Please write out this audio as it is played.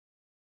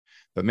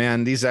But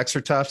man, these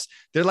Extra Toughs,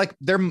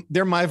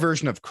 they're my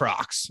version of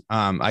Crocs,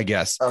 I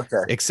guess.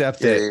 Okay.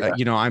 Except Yeah, that,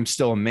 yeah, yeah. I'm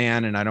still a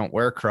man and I don't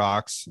wear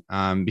Crocs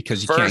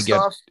because First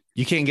off,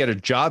 you can't get a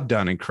job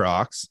done in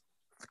Crocs.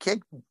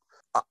 can't,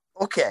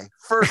 okay.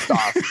 First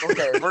off,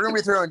 okay, we're gonna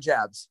be throwing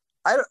jabs.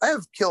 I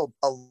have killed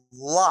a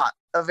lot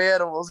of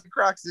animals in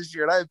Crocs this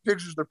year, and I have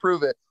pictures to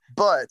prove it.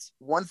 But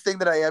one thing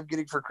that I am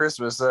getting for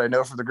Christmas that I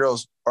know from the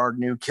girls are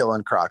new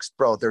killing Crocs.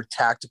 Bro, they're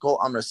tactical.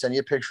 I'm going to send you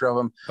a picture of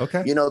them.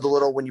 Okay. You know, the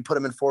little, when you put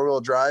them in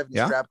 4-wheel drive, the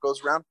Yeah. strap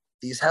goes around.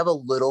 These have a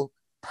little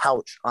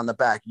pouch on the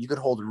back. You could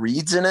hold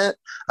reeds in it.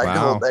 I could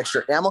Wow. hold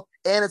extra ammo.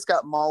 And it's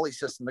got Molly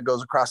system that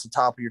goes across the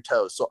top of your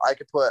toes. So I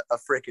could put a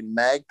freaking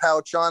mag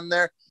pouch on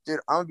there.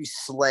 Dude, I'm going to be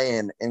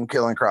slaying in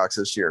killing Crocs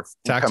this year.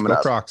 Tactical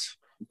Crocs.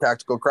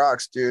 Tactical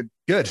Crocs, dude.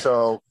 Good.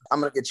 So I'm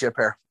going to get you a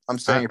pair. I'm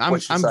saying I'm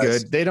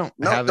good. They don't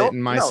have it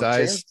in my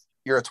size. James,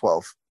 you're a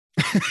 12.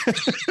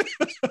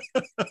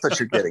 That's what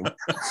you're getting.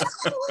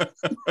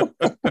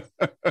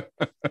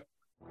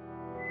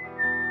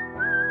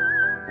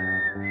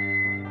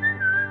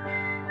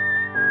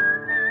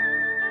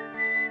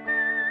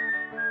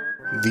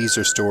 These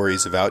are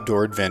stories of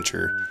outdoor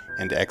adventure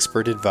and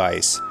expert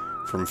advice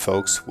from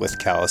folks with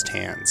calloused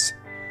hands.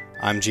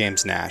 I'm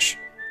James Nash,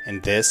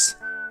 and this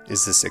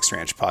is the Six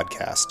Ranch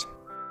Podcast.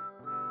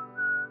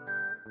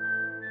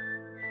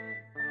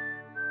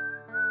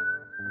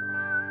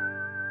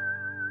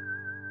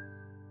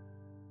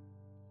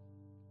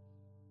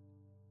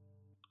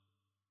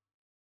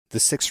 The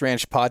Six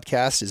Ranch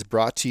Podcast is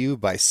brought to you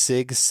by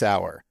Sig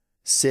Sauer.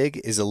 Sig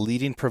is a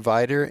leading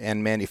provider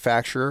and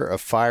manufacturer of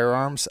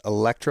firearms,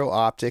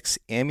 electro-optics,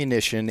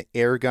 ammunition,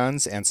 air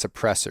guns, and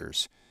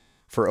suppressors.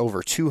 For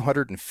over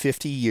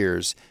 250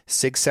 years,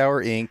 Sig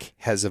Sauer Inc.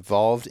 has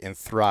evolved and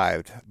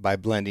thrived by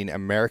blending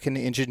American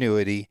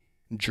ingenuity,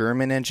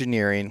 German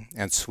engineering,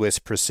 and Swiss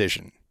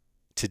precision.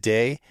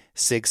 Today,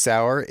 Sig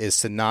Sauer is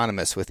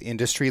synonymous with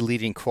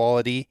industry-leading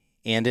quality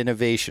and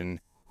innovation,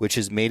 which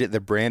has made it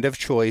the brand of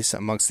choice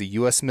amongst the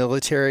U.S.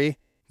 military,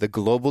 the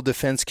global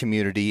defense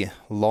community,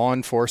 law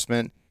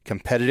enforcement,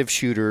 competitive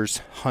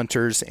shooters,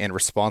 hunters, and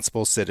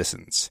responsible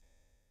citizens.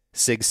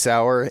 Sig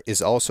Sauer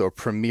is also a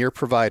premier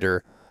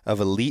provider of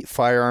elite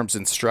firearms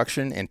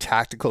instruction and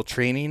tactical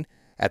training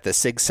at the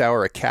Sig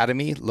Sauer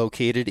Academy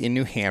located in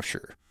New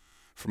Hampshire.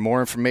 For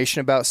more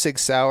information about Sig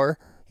Sauer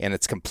and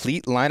its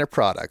complete line of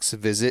products,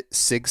 visit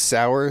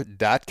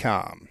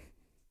sigsauer.com.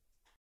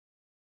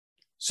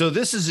 So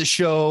this is a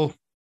show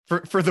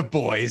for the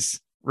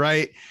boys,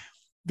 right?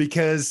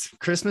 Because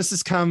Christmas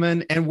is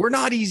coming and we're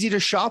not easy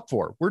to shop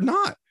for. We're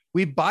not.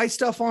 We buy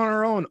stuff on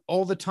our own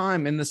all the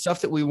time, and the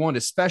stuff that we want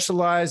is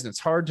specialized and it's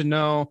hard to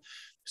know.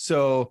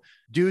 So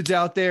dudes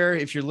out there,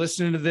 if you're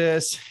listening to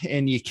this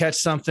and you catch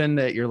something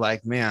that you're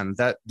like, man,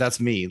 that's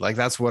me, like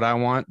that's what I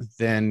want,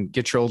 then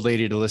get your old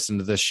lady to listen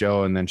to this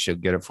show and then she'll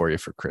get it for you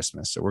for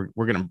Christmas. So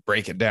we're going to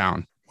break it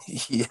down.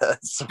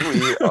 Yes,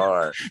 we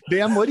are.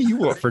 Bam, what do you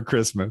want for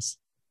Christmas?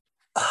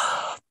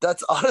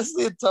 That's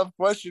honestly a tough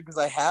question because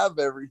I have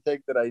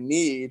everything that I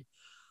need.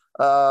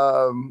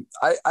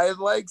 I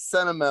like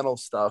sentimental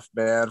stuff,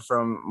 man,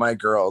 from my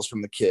girls,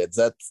 from the kids.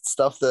 That's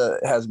stuff that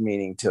has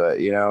meaning to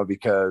it, you know,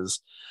 because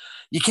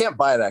you can't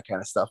buy that kind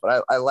of stuff.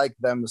 But I like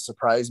them to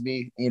surprise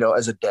me, you know,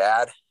 as a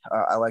dad.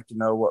 I like to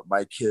know what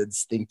my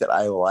kids think that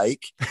I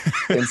like.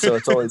 And so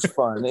it's always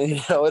fun. And,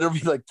 you know, it'll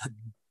be like the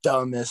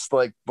dumbest,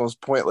 like most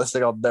pointless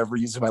thing I'll never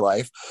use in my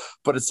life,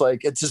 but it's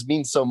like it just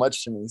means so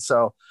much to me.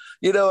 So,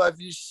 you know, I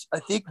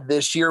think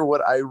this year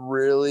what I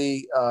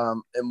really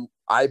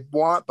I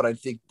want, but I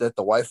think that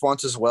the wife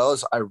wants as well,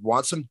 is I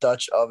want some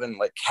Dutch oven,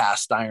 like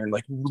cast iron,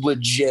 like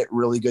legit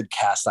really good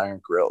cast iron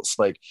grills,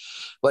 like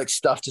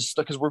stuff to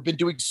stuff, because we've been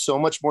doing so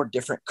much more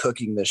different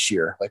cooking this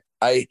year. Like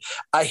I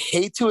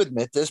hate to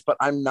admit this, but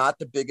I'm not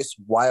the biggest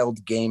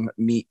wild game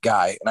meat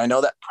guy, and I know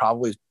that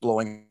probably is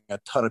blowing a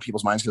ton of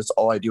people's minds because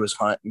all I do is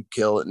hunt and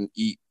kill and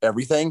eat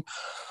everything,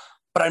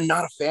 but I'm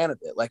not a fan of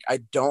it. Like I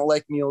don't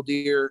like mule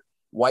deer.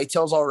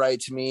 Whitetail's all right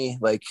to me.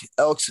 Like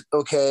elk's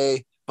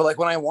okay. But like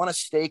when I want a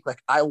steak, like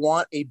I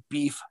want a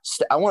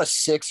I want a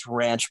Six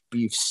Ranch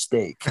beef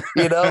steak,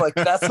 you know, like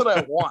that's what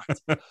I want.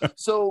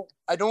 So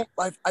I'm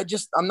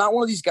not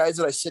one of these guys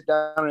that I sit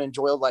down and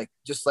enjoy like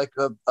just like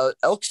a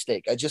elk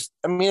steak.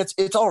 I mean,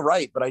 it's all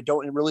right, but I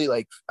don't really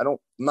like, I'm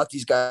not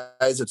these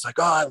guys. It's like,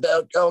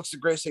 oh, elk's the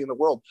greatest thing in the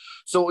world.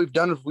 So what we've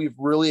done is we've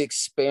really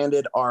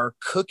expanded our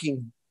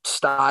cooking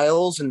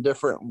styles and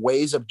different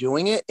ways of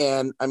doing it,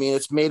 and I mean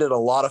it's made it a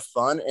lot of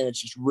fun, and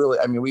it's just really,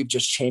 I mean, we've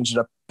just changed it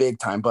up big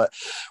time. But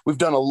we've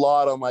done a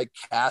lot on like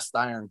cast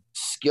iron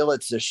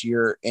skillets this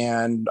year,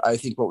 and I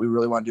think what we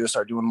really want to do is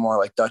start doing more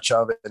like Dutch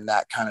oven and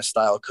that kind of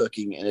style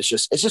cooking, and it's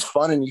just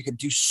fun, and you can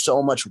do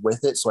so much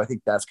with it. So I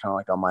think that's kind of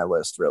like on my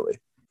list, really.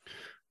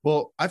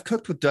 Well, I've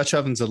cooked with Dutch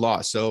ovens a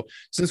lot, so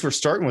since we're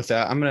starting with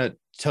that, I'm going to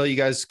tell you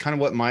guys kind of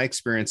what my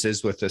experience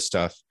is with this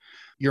stuff.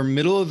 Your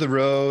middle of the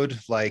road,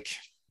 like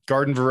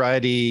garden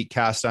variety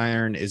cast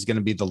iron, is going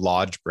to be the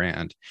Lodge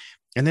brand,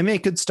 and they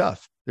make good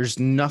stuff. There's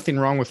nothing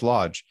wrong with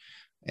Lodge.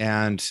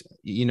 And,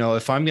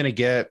 if I'm going to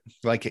get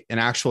like an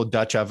actual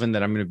Dutch oven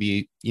that I'm going to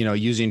be,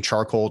 using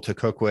charcoal to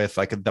cook with,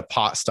 like the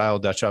pot style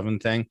Dutch oven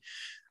thing,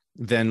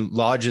 then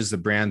Lodge is the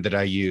brand that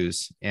I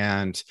use.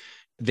 And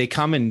they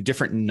come in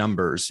different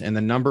numbers, and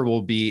the number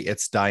will be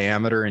its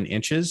diameter in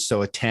inches.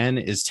 So a 10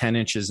 is 10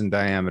 inches in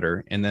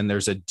diameter. And then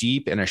there's a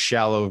deep and a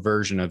shallow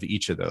version of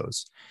each of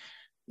those.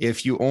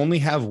 If you only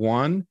have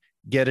one,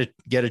 get a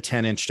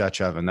 10-inch Dutch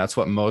oven. That's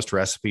what most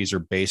recipes are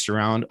based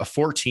around. A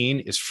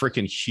 14 is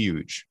freaking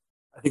huge.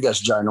 I think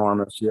that's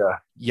ginormous. Yeah.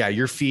 Yeah.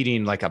 You're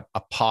feeding like a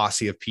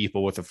posse of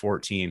people with a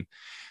 14.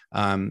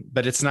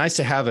 But it's nice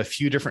to have a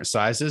few different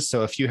sizes.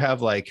 So if you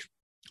have like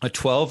a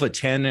 12, a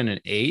 10, and an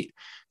 8,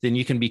 then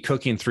you can be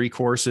cooking 3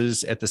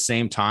 courses at the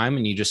same time,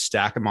 and you just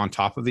stack them on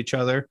top of each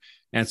other.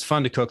 And it's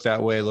fun to cook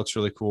that way. It looks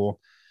really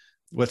cool.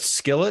 With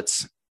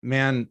skillets,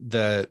 man,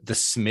 the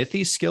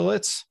Smithy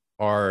skillets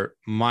are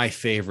my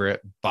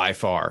favorite by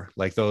far.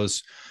 Like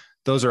those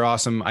are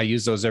awesome. I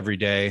use those every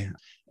day.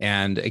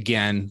 And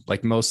again,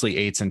 like mostly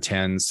 8s and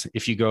 10s.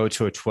 If you go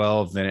to a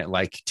 12, then it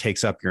like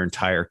takes up your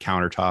entire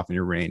countertop and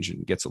your range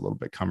and gets a little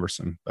bit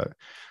cumbersome. But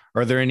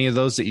are there any of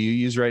those that you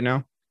use right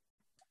now?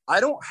 I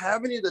don't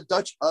have any of the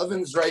Dutch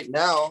ovens right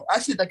now.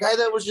 Actually, the guy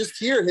that was just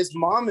here, his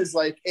mom is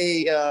like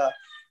a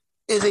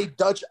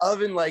Dutch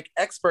oven like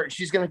expert.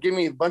 She's going to give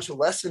me a bunch of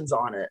lessons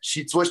on it.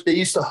 They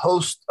used to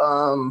host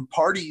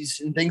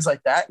parties and things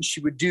like that. And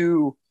she would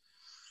do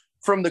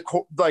from the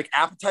like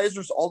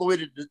appetizers all the way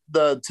to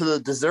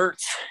the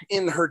desserts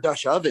in her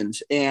Dutch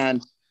ovens.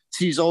 And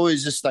she's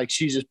always just like,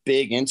 she's just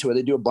big into it.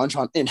 They do a bunch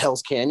in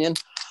Hell's Canyon.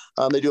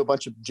 They do a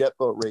bunch of jet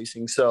boat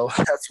racing. So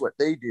that's what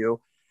they do.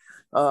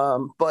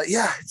 But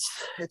yeah,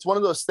 it's one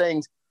of those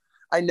things.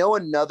 I know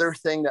another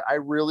thing that I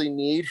really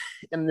need,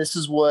 and this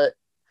is what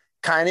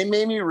kind of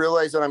made me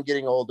realize that I'm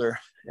getting older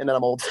and that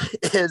I'm old,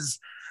 is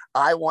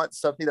I want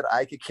something that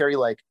I could carry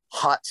like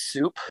hot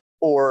soup,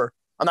 or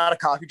I'm not a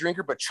coffee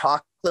drinker, but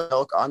chocolate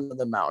milk on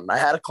the mountain. I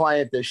had a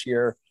client this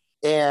year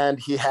and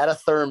he had a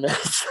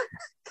thermos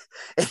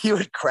and he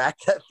would crack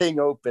that thing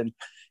open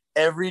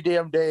every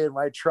damn day in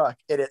my truck,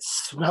 and it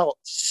smelled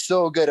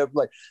so good. Of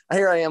like,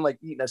 here I am like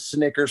eating a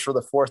Snickers for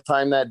the 4th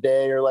time that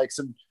day, or like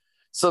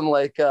some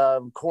like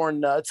corn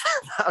nuts.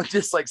 I'm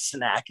just like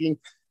snacking,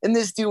 and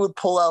this dude would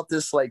pull out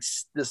this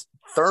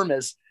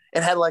thermos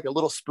and had like a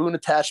little spoon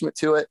attachment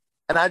to it,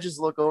 and I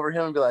just look over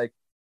him and be like,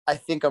 I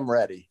think I'm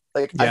ready.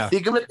 Like, yeah. I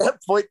think I'm at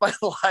that point in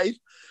my life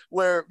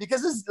where,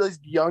 because it's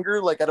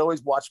younger, like I'd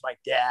always watch my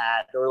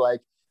dad or like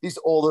these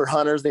older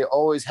hunters, they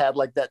always had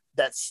like that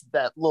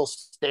little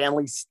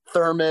Stanley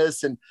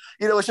thermos, and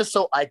it's just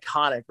so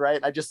iconic,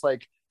 right? I just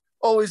like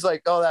always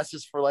like, oh, that's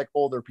just for like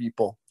older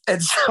people.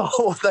 And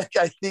so like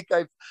I think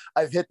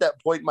I've hit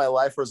that point in my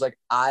life where it's like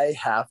I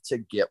have to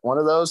get one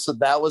of those. So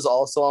that was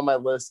also on my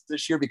list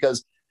this year,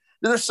 because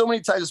there's so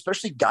many times,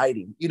 especially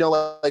guiding,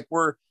 like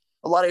we're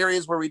a lot of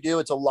areas where we do,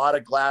 it's a lot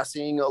of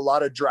glassing, a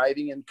lot of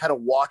driving and kind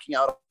of walking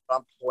out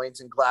on points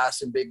and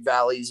glass and big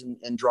valleys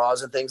and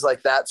draws and things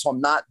like that. So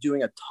I'm not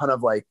doing a ton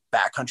of like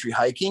backcountry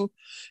hiking.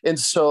 And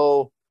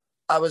so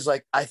I was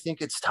like, I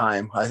think it's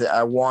time.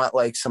 I want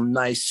like some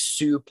nice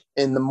soup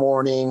in the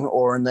morning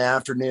or in the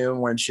afternoon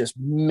when it's just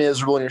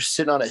miserable and you're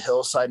sitting on a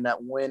hillside and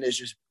that wind is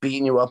just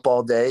beating you up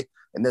all day.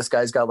 And this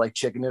guy's got like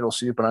chicken noodle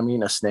soup and I'm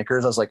eating a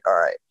Snickers. I was like, all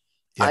right.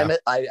 Yeah.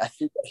 I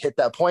think I hit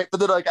that point,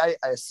 but then like I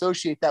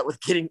associate that with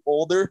getting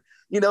older.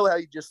 How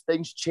you just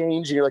things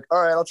change and you're like,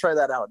 all right, I'll try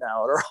that out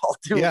now, or I'll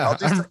do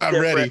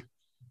I'm ready.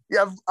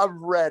 Yeah,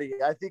 I'm ready.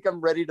 I think I'm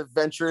ready to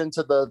venture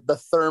into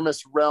the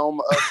thermos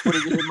realm of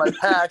putting it in my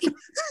pack.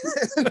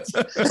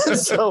 and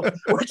so,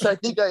 which I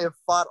think I have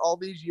fought all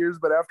these years,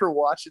 but after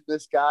watching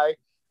this guy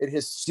and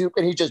his soup,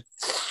 and he just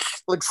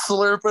like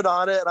slurping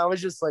on it, and I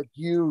was just like,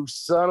 you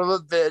son of a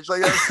bitch,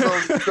 like that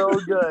smells so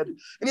good. And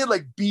he had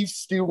like beef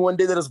stew one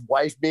day that his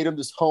wife made him,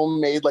 this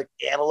homemade like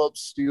antelope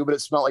stew, but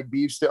it smelled like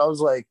beef stew. I was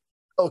like,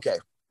 okay,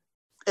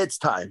 it's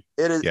time.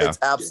 It is. Yeah. It's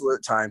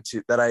absolute time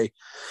that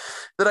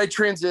I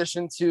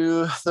transition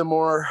to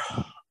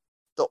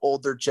the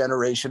older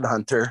generation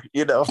hunter,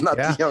 not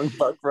the young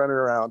buck running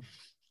around.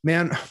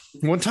 Man,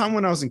 one time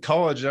when I was in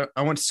college,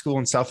 I went to school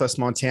in Southwest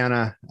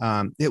Montana.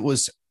 It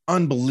was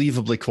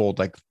unbelievably cold,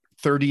 like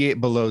 38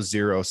 below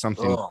zero,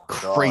 something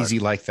crazy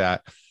like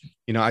that.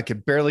 I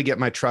could barely get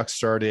my truck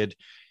started,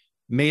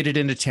 made it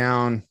into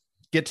town,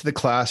 get to the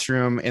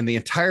classroom, and the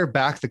entire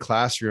back of the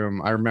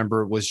classroom, I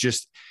remember, was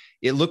just,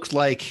 it looked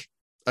like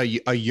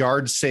a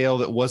yard sale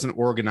that wasn't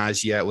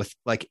organized yet, with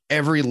like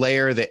every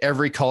layer that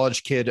every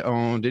college kid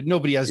owned, and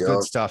nobody has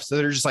good stuff. So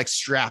they're just like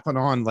strapping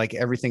on like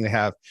everything they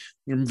have,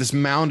 this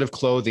mound of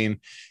clothing,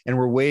 and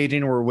we're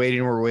waiting.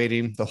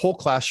 The whole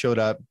class showed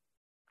up.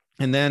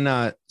 And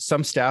then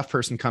some staff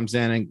person comes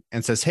in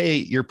and says, hey,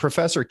 your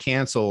professor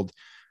canceled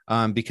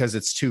because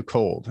it's too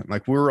cold. And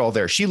like, we were all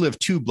there. She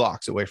lived 2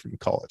 blocks away from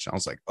college. And I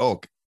was like,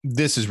 oh,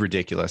 this is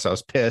ridiculous. I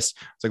was pissed.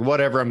 It's like,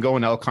 whatever, I'm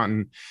going elk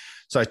hunting.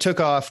 So I took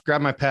off,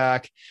 grabbed my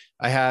pack.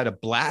 I had a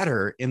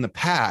bladder in the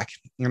pack,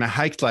 and I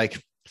hiked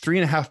like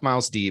 3.5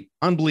 miles deep,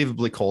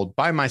 unbelievably cold,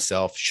 by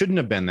myself. Shouldn't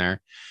have been there.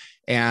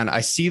 And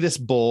I see this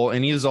bull,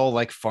 and he was all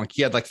like funky.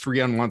 He had like 3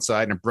 on one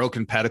side and a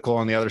broken pedicle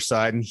on the other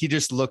side. And he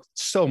just looked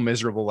so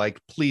miserable, like,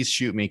 please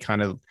shoot me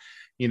kind of,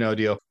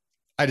 deal.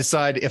 I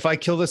decide if I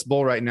kill this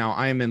bull right now,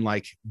 I am in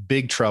like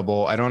big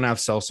trouble. I don't have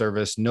cell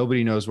service.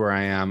 Nobody knows where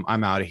I am.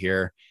 I'm out of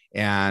here.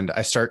 And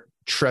I start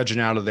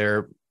trudging out of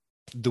there.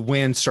 The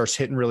wind starts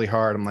hitting really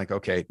hard. I'm like,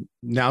 okay,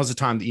 now's the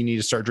time that you need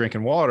to start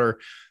drinking water.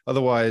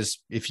 Otherwise,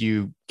 if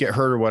you get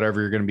hurt or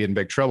whatever, you're going to be in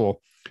big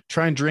trouble.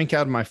 Try and drink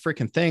out of my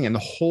freaking thing. And the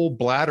whole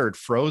bladder had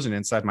frozen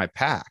inside my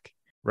pack.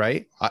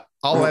 Right.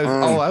 All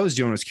I was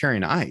doing was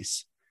carrying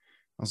ice.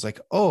 I was like,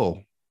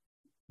 oh,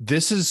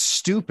 this is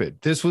stupid.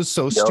 This was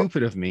so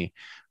stupid of me.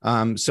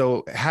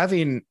 So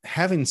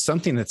having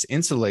something that's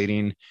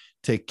insulating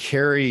to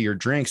carry your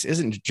drinks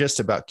isn't just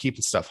about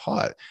keeping stuff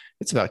hot.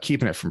 It's about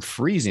keeping it from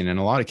freezing in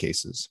a lot of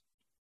cases.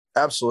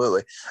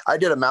 Absolutely. I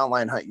did a mountain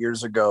lion hunt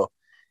years ago,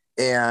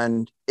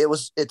 and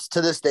it's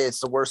to this day, it's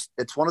the worst.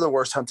 It's one of the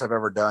worst hunts I've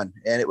ever done.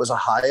 And it was a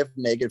high of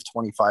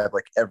 -25,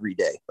 like every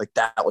day. Like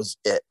that was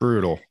it.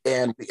 Brutal.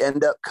 And we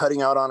end up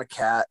cutting out on a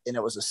cat, and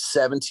it was a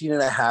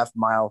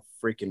 17.5-mile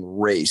freaking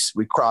race.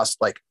 We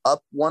crossed like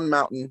up one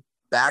mountain,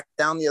 back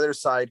down the other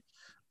side,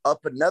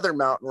 up another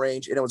mountain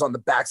range. And it was on the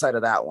backside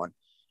of that one.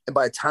 And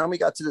by the time we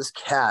got to this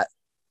cat,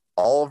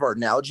 all of our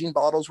Nalgene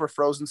bottles were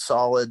frozen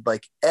solid.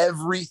 Like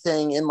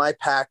everything in my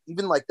pack,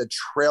 even like the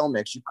trail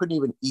mix, you couldn't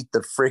even eat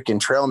the freaking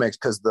trail mix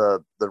because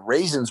the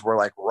raisins were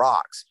like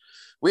rocks.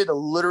 We had to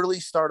literally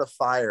start a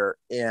fire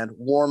and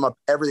warm up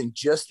everything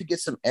just to get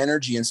some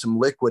energy and some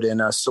liquid in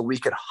us so we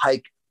could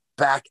hike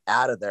back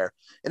out of there.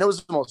 And it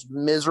was the most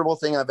miserable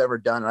thing I've ever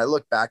done. And I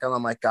look back and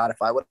I'm like, God,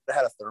 if I would have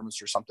had a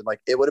thermos or something,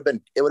 like it would have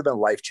been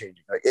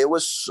life-changing. Like it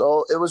was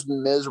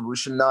miserable. We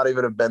should not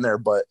even have been there.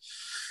 But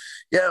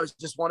yeah, it was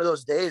just one of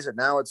those days. And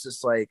now it's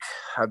just like,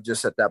 I'm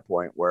just at that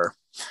point where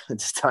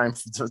it's time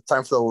for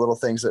the little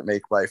things that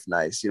make life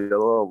nice, the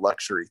little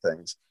luxury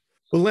things.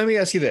 Well, let me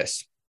ask you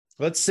this.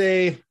 Let's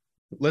say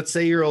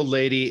your old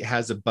lady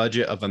has a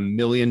budget of $1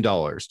 million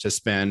to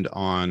spend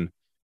on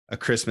a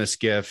Christmas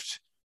gift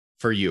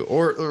for you,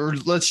 or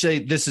let's say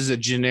this is a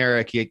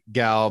generic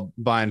gal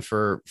buying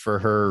for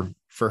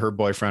her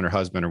boyfriend or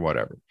husband or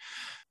whatever.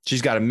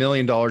 She's got $1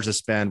 million to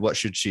spend. What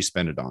should she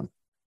spend it on?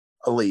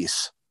 A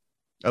lease.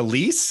 A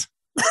lease?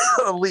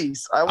 A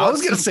lease. I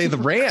was going to say the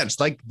ranch,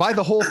 like buy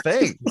the whole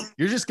thing.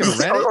 You're just going to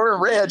rent it? Or a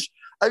ranch.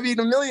 I mean,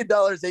 $1 million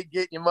ain't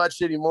getting you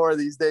much anymore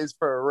these days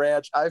for a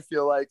ranch. I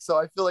feel like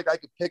I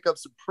could pick up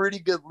some pretty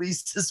good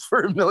leases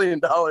for $1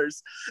 million.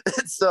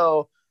 And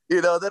so,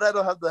 then I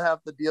don't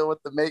have to deal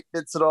with the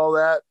maintenance and all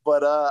that.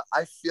 But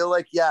I feel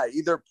like,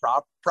 either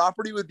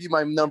property would be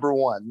my number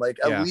one, like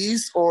a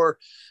lease or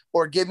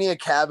give me a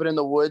cabin in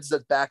the woods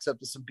that backs up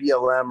to some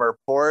BLM or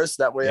forest.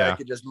 That way I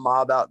could just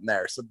mob out in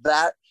there. So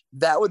that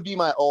would be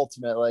my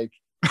ultimate, like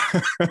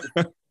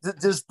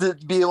just to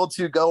be able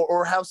to go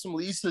or have some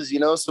leases,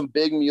 some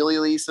big muley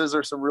leases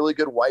or some really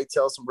good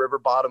whitetail, some river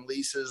bottom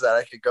leases that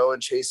I could go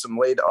and chase some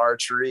late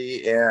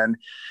archery. And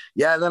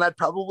then I'd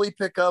probably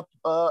pick up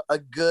a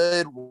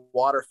good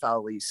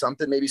waterfowl lease,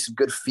 something, maybe some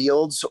good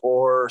fields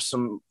or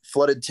some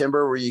flooded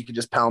timber where you could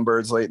just pound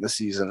birds late in the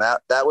season.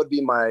 That would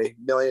be my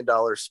 $1 million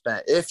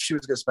spent if she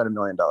was going to spend $1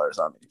 million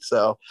on me.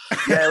 So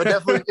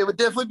it would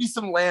definitely be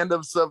some land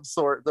of some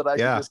sort that I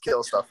could just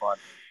kill stuff on.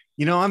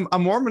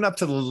 I'm warming up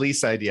to the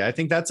lease idea. I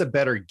think that's a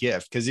better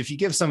gift, because if you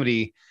give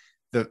somebody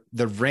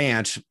the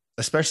ranch,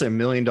 especially $1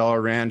 million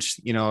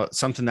ranch,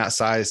 something that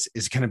size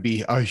is going to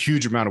be a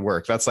huge amount of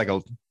work. That's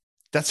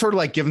sort of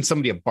like giving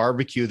somebody a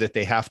barbecue that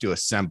they have to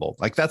assemble.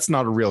 Like that's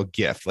not a real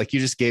gift. Like you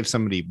just gave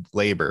somebody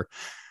labor.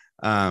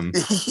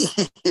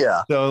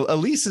 Yeah. So a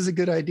lease is a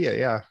good idea.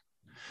 Yeah.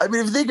 I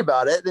mean, if you think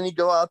about it, then you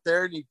go out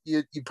there and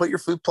you put your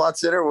food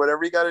plots in or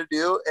whatever you got to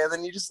do. And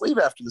then you just leave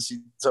after the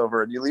season's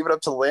over, and you leave it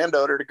up to the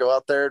landowner to go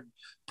out there and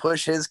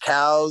push his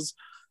cows,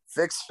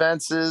 fix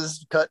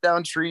fences, cut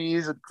down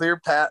trees, and clear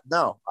path.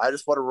 No, I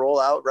just want to roll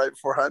out right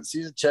before hunt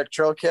season, check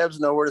trail cabs,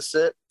 know where to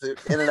sit,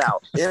 in and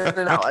out.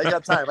 I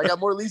got time. I got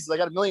more leases. I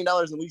got $1 million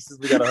in leases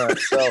we got to hunt.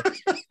 So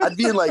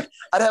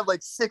I'd have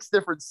like 6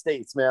 different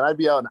states, man. I'd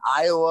be out in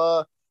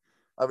Iowa.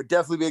 I would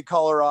definitely be in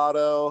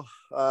Colorado.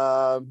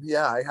 I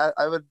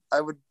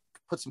would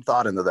put some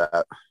thought into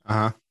that.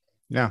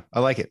 Yeah, I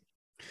like it.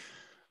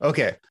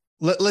 Okay.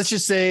 Let's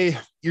just say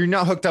you're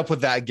not hooked up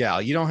with that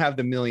gal. You don't have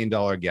the $1 million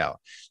gal.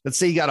 Let's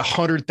say you got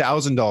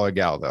 $100,000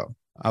 gal though.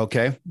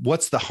 Okay.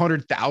 What's the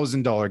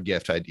 $100,000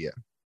 gift idea?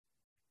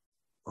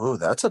 Oh,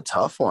 that's a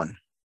tough one.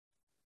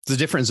 It's a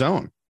different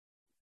zone.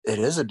 It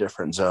is a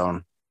different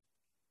zone.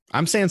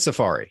 I'm saying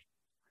safari,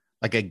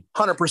 like a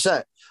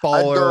 100%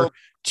 baller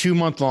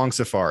 2-month-long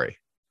safari.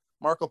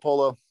 Marco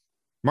Polo.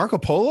 Marco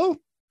Polo?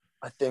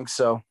 I think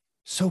so.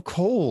 So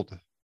cold.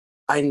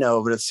 I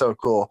know, but it's so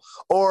cool.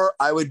 Or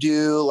I would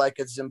do like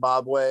a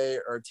Zimbabwe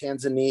or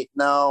Tanzania.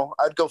 No,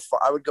 I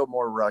would go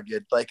more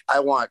rugged. Like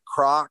I want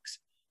crocs.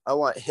 I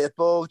want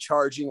hippo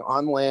charging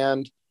on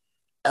land,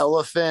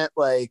 elephant.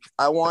 Like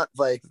I want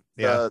like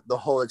the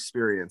whole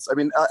experience. I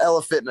mean,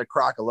 elephant and a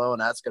croc alone,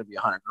 that's going to be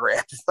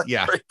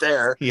 $100,000 right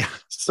there. Yeah.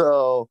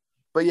 So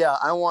But yeah,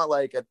 I want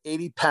like an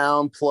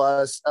 80-pound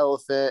plus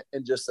elephant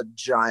and just a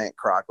giant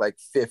croc, like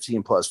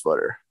 15 plus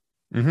footer.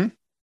 Mm-hmm.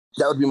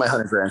 That would be my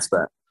 100 grand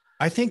spent.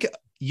 I think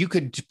you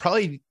could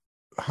probably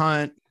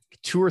hunt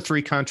 2 or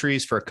 3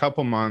 countries for a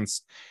couple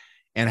months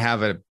and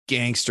have a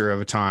gangster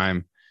of a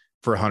time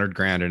for 100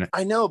 grand in it.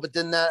 I know, but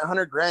then that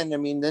 100 grand, I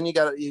mean, then you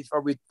got to,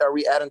 are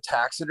we adding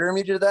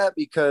taxidermy to that?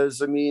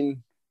 Because I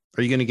mean,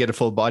 are you going to get a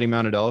full body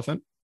mounted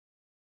elephant?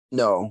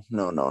 No.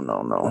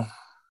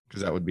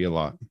 Because that would be a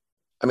lot.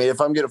 I mean, if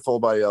I'm getting a full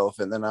body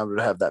elephant, then I would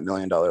have that $1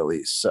 million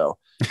lease. So,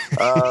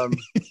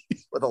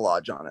 with a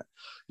lodge on it.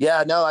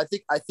 Yeah, no, I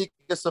think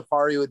a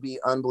safari would be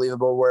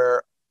unbelievable,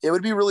 where it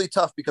would be really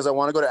tough because I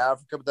want to go to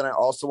Africa, but then I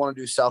also want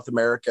to do South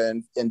America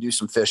and do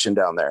some fishing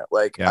down there.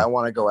 Like I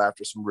want to go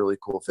after some really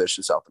cool fish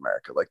in South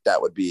America. Like I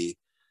would be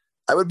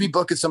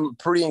booking some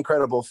pretty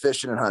incredible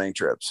fishing and hunting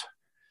trips.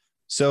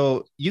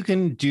 So you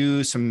can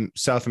do some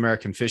South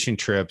American fishing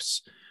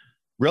trips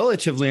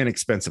relatively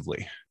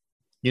inexpensively.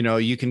 You know,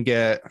 you can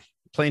get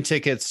plane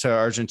tickets to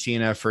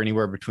Argentina for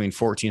anywhere between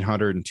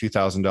 $1,400 and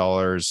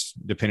 $2,000,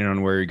 depending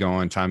on where you're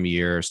going, time of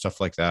year,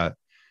 stuff like that.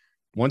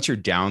 Once you're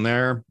down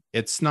there,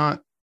 it's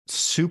not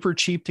super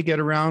cheap to get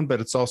around, but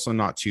it's also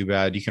not too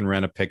bad. You can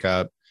rent a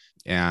pickup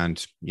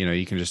and, you know,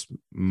 you can just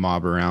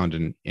mob around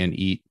and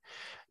eat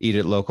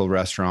at local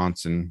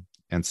restaurants and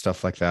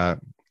stuff like that.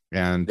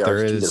 And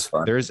there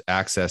is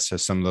access to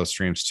some of those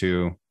streams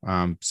too.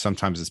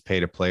 Sometimes it's pay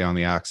to play on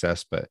the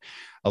access, but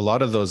a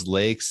lot of those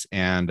lakes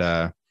and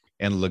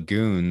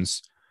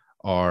lagoons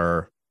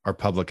are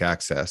public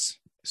access.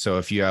 So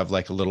if you have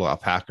like a little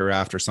alpaca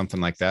raft or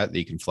something like that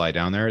you can fly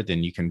down there,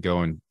 then you can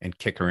go and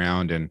kick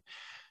around and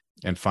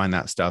find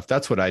that stuff.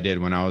 That's what I did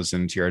when I was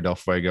in Tierra del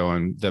Fuego.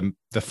 And the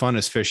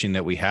funnest fishing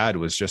that we had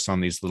was just on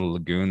these little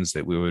lagoons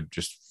that we would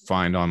just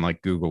find on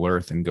like Google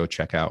Earth and go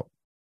check out.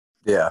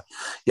 Yeah.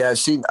 I've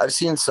seen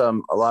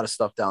a lot of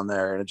stuff down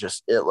there, and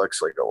it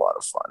looks like a lot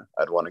of fun.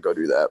 I'd want to go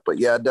do that. But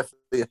yeah,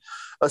 definitely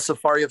a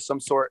safari of some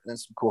sort and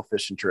some cool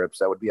fishing trips.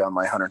 That would be on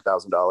my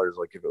 $100,000.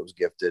 Like if it was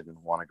gifted and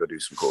want to go do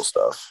some cool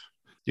stuff.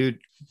 Dude,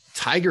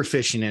 tiger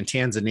fishing in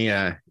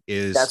Tanzania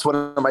that's one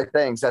of my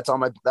things. That's on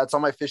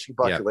my fishing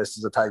bucket list,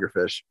 is a tiger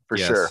fish for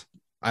sure.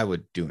 I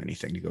would do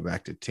anything to go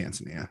back to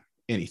Tanzania,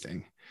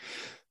 anything,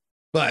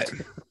 but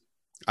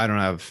I don't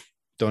have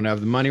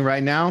the money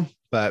right now,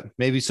 but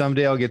maybe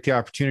someday I'll get the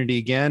opportunity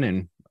again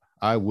and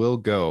I will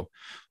go.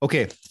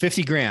 Okay.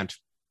 50 grand.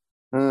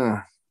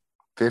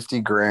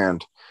 50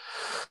 grand.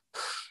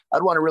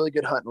 I'd want a really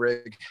good hunting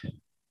rig.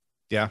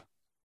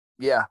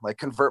 Yeah, like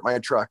convert my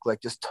truck,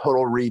 like just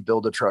total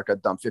rebuild a truck.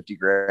 I'd dump 50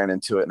 grand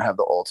into it and have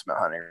the ultimate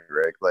hunting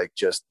rig, like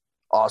just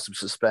awesome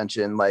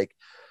suspension. Like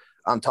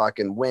I'm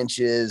talking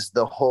winches,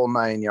 the whole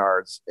 9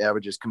 yards. I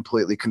would just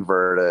completely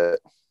convert it.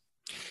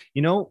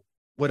 You know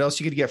what else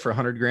you could get for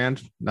 100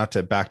 grand? Not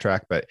to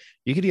backtrack, but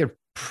you could get a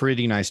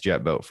pretty nice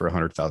jet boat for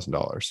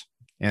 $100,000.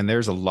 And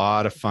there's a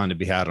lot of fun to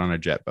be had on a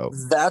jet boat.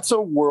 That's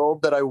a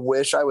world that I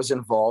wish I was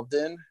involved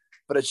in.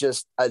 But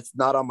it's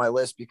not on my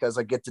list because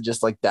I get to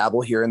just like dabble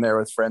here and there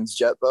with friends'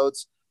 jet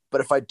boats. But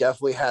if I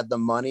definitely had the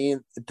money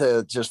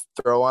to just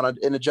throw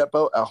in a jet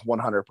boat,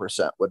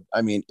 100% would.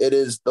 I mean,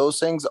 those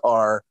things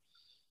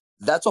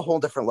that's a whole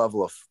different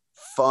level of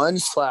fun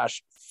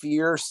 /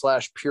 fear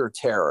 / pure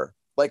terror,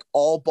 like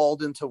all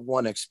balled into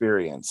one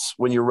experience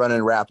when you're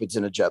running rapids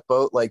in a jet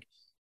boat. Like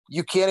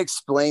you can't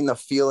explain the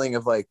feeling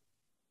of like,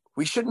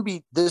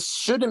 this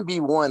shouldn't be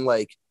one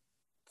like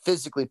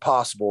physically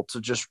possible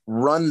to just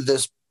run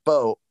this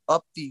boat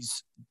up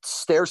these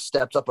stair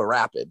steps up a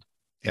rapid.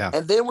 Yeah.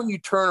 And then when you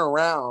turn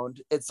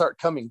around and start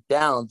coming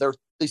down,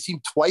 they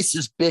seem twice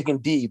as big and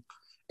deep.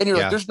 And you're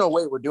like, there's no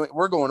way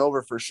we're going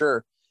over for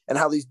sure. And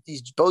how these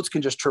boats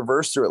can just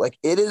traverse through it. Like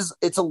there's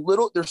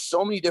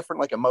so many different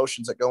like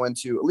emotions that go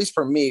into, at least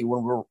for me,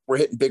 when we're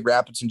hitting big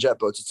rapids and jet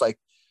boats. It's like,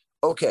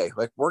 okay,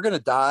 like we're going to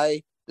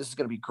die. This is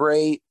going to be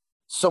great.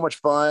 So much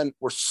fun.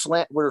 We're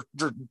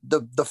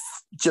the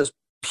just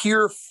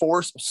pure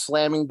force of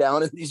slamming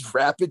down in these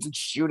rapids and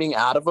shooting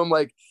out of them.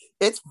 Like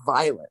it's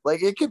violent.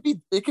 Like it could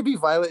be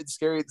violent and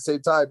scary at the same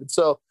time. And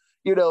so,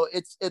 you know,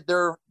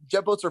 their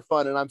jet boats are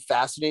fun and I'm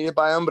fascinated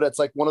by them, but it's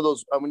like one of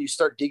those, when you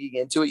start digging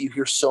into it, you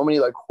hear so many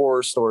like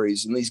horror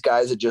stories and these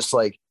guys are just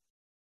like,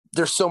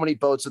 there's so many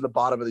boats in the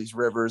bottom of these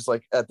rivers,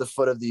 like at the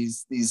foot of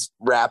these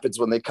rapids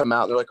when they come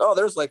out, they're like, oh,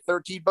 there's like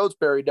 13 boats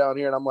buried down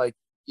here. And I'm like,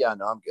 yeah,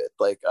 no, I'm good.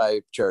 Like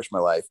I cherish my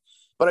life.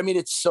 But I mean,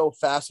 it's so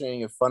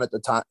fascinating and fun at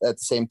the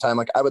same time.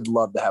 Like I would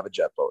love to have a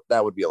jet boat.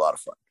 That would be a lot of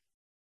fun.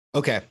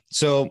 Okay.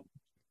 So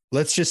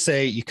let's just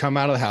say you come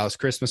out of the house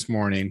Christmas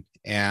morning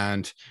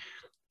and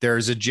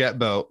there's a jet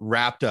boat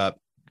wrapped up.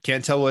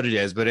 Can't tell what it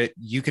is, but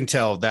you can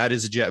tell that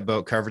is a jet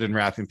boat covered in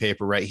wrapping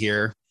paper right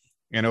here.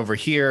 And over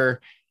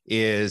here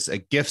is a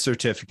gift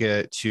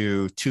certificate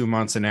to 2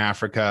 months in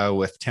Africa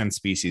with 10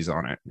 species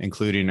on it,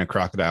 including a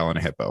crocodile and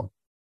a hippo.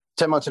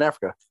 10 months in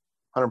Africa.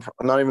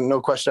 Not even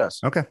no question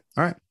asked. Okay.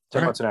 All right.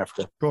 10 months in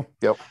Africa. Cool.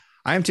 Yep.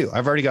 I am too.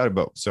 I've already got a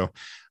boat. So,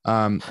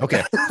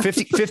 okay.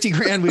 50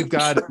 grand. We've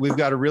got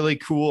a really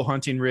cool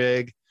hunting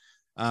rig.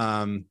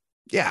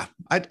 Yeah,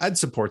 I'd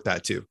support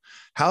that too.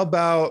 How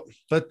about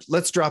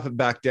let's drop it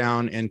back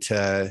down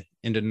into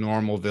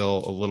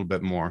Normalville a little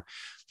bit more.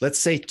 Let's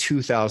say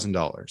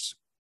 $2,000.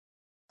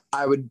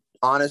 I would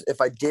if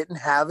I didn't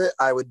have it,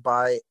 I would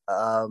buy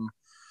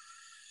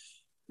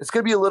it's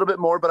gonna be a little bit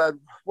more, but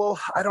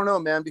I don't know,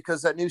 man,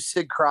 because that new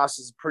Sig Cross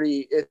is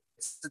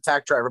it's the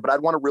tack driver, but I'd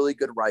want a really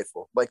good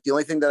rifle. Like the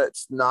only thing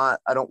that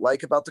I don't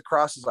like about the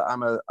Cross is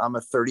I'm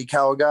a 30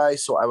 cal guy,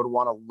 so I would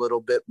want a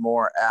little bit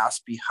more ass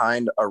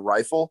behind a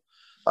rifle.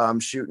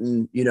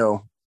 Shooting,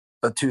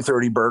 a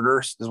 230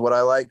 burgers is what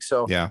I like.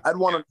 So yeah, I'd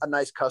want a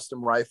nice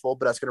custom rifle,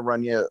 but that's going to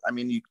run you. I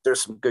mean,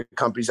 there's some good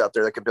companies out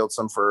there that could build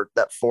some for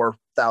that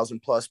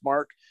 4,000 plus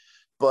mark.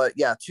 But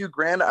yeah,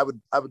 $2,000,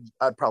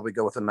 I'd probably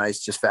go with a nice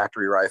just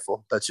factory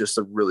rifle. That's just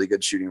a really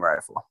good shooting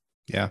rifle.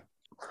 Yeah,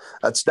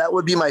 that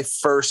would be my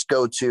first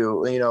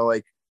go-to.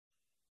 Like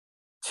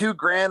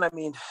 $2,000. I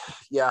mean,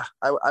 yeah,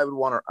 I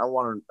want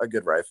a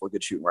good rifle, a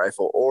good shooting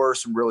rifle, or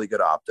some really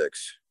good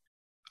optics.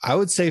 I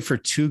would say for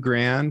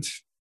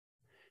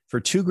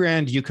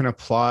 $2,000, you can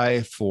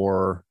apply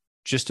for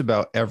just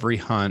about every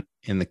hunt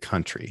in the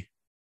country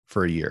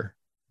for a year.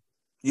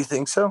 You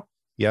think so?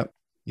 Yep.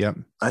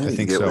 I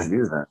think to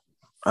do that.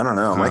 I don't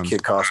know. My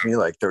kid cost me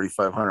like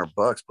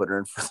 $3,500, put her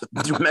in for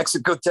the New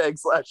Mexico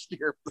tags last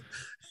year.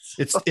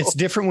 It's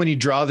different when you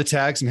draw the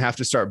tags and have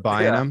to start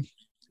buying them.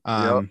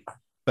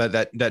 But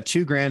that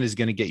 $2,000 is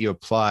going to get you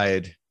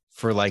applied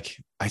for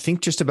I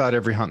think just about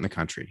every hunt in the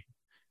country.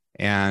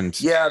 And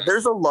yeah,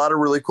 there's a lot of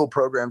really cool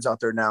programs out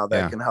there now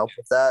that can help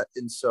with that.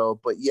 And so,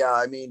 but yeah,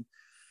 I mean,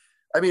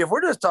 if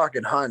we're just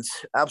talking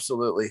hunts,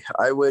 absolutely.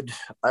 I would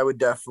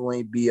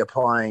definitely be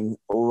applying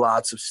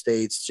lots of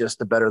states just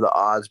to better the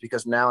odds,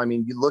 because now, I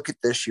mean, you look at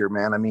this year,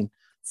 man, I mean,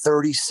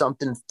 30,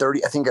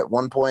 I think at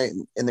one point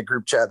in the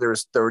group chat, there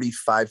was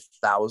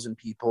 35,000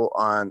 people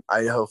on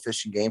Idaho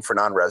Fish and Game for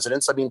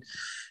non-residents. I mean,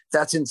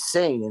 that's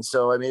insane. And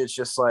so, I mean, it's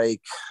just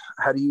like,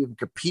 how do you even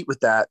compete with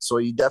that? So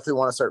you definitely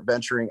want to start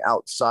venturing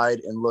outside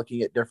and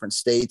looking at different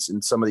states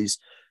and some of these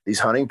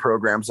hunting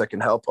programs that can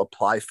help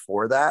apply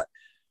for that.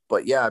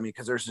 But yeah, I mean,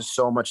 because there's just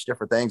so much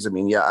different things. I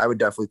mean, yeah, I would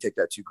definitely take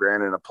that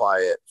 $2,000 and apply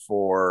it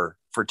for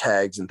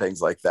tags and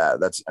things like that.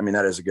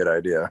 That is a good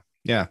idea.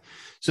 Yeah.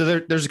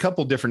 So there's a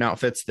couple different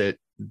outfits that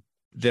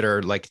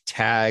are like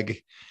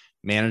tag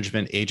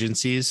management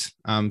agencies,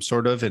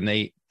 sort of, and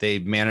they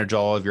manage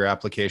all of your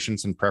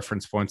applications and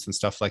preference points and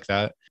stuff like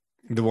that.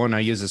 The one I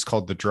use is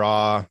called The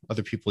Draw.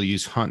 Other people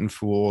use Hunt and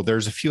Fool.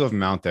 There's a few of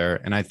them out there,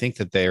 and I think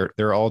that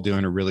they're all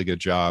doing a really good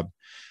job.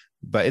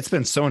 But it's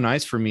been so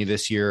nice for me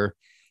this year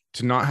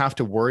to not have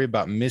to worry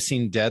about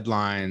missing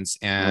deadlines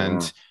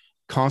and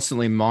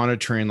constantly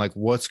monitoring like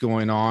what's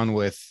going on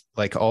with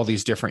like all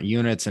these different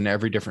units in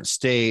every different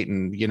state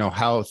and,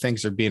 how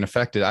things are being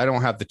affected. I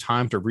don't have the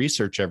time to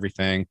research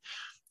everything,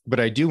 but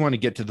I do want to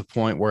get to the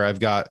point where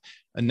I've got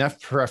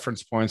enough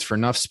preference points for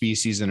enough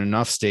species in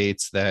enough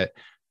states that,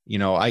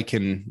 I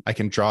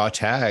can draw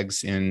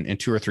tags in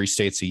 2 or 3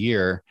 states a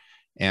year.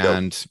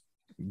 And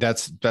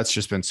that's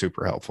just been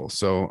super helpful.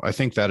 So I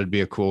think that'd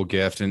be a cool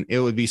gift, and it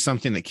would be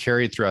something that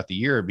carried throughout the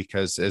year,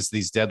 because as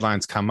these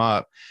deadlines come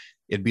up,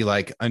 it'd be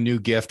like a new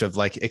gift of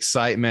like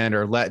excitement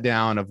or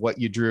letdown of what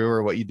you drew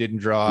or what you didn't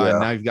draw. And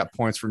now you've got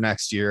points for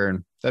next year,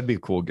 and that'd be a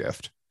cool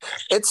gift.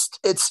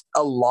 It's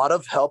a lot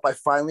of help. I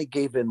finally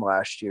gave in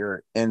last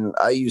year, and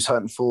I use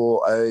Hunt and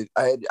Fool. I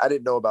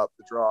didn't know about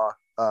The Draw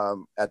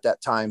at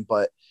that time,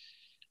 but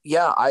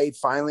yeah, I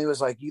finally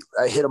was like,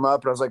 I hit them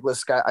up and I was like,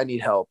 listen, guy, I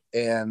need help.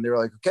 And they were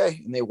like,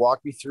 okay. And they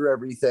walked me through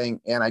everything.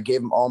 And I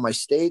gave them all my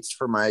states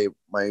for my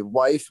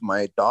wife,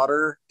 my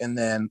daughter. And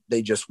then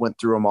they just went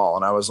through them all.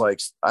 And I was like,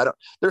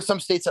 there's some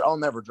states that I'll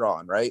never draw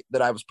in, right,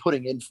 that I was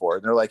putting in for.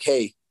 And they're like,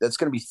 hey, that's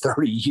going to be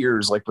 30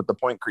 years, like with the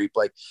point creep.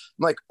 Like,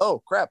 I'm like,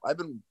 oh crap, I've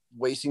been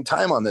wasting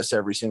time on this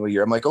every single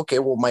year. I'm like, okay,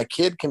 well, my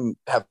kid can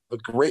have a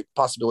great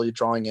possibility of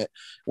drawing it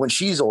when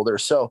she's older.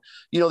 So,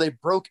 they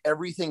broke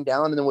everything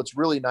down. And then what's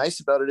really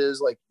nice about it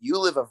is like, you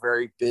live a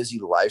very busy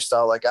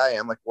lifestyle like I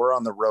am. Like, we're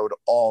on the road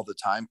all the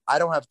time. I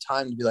don't have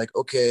time to be like,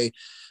 okay,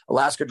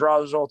 Alaska draw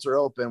results are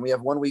open. We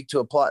have 1 week to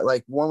apply,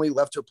 like 1 week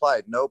left to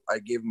apply. Nope. I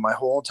gave them my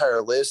whole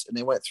entire list and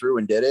they went through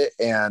and did it.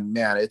 And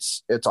man,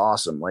 it's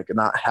awesome. Like,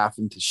 not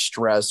having to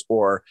stress,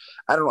 or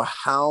I don't know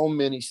how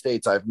many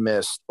states I've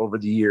missed over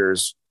the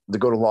years to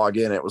go to log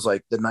in. It was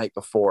like the night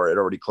before it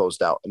already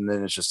closed out. And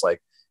then it's just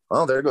like,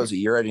 well, there goes a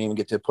year. I didn't even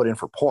get to put in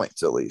for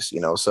points at least,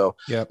 So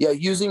yeah,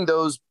 using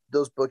those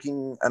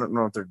booking, I don't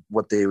know if they're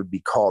what they would be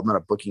called, not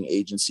a booking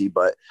agency,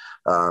 but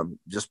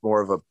just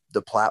more of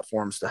the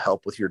platforms to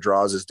help with your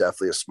draws is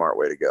definitely a smart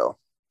way to go.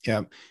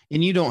 Yeah.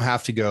 And you don't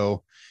have to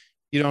go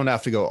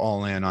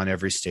all in on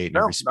every state and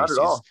every species.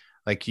 Not at all.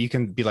 Like, you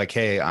can be like,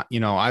 hey,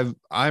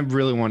 I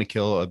really want to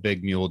kill a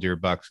big mule deer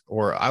buck,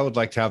 or I would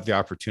like to have the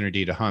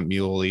opportunity to hunt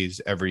muleys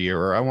every year,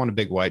 or I want a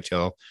big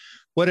whitetail,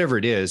 whatever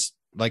it is.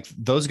 Like,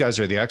 those guys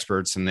are the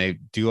experts and they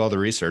do all the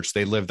research.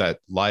 They live that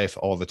life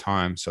all the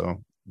time.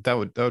 So that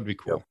would be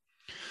cool.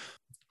 Yep.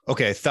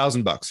 Okay.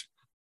 $1,000.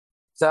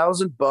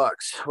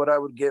 $1,000. What I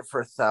would get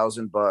for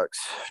 $1,000.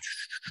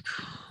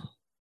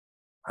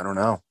 I don't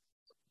know.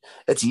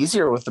 It's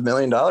easier with the $1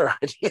 million idea.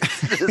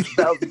 It's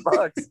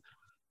 $1,000.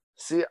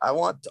 See, I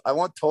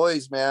want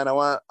toys, man. I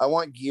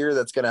want gear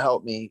that's going to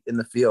help me in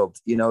the field.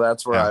 You know,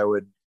 that's where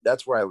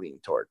I lean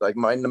toward. Like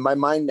my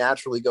mind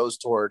naturally goes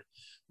toward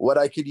what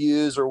I could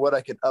use or what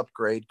I could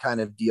upgrade kind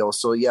of deal.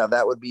 So yeah,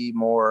 that would be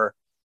more.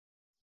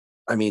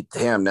 I mean,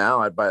 damn,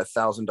 now I'd buy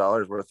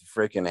 $1,000 worth of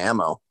freaking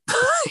ammo.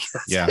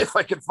 Yeah. If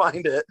I could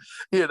find it,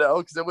 you know,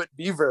 because it wouldn't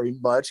be very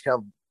much.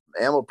 How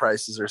ammo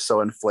prices are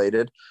so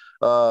inflated.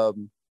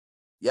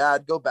 Yeah,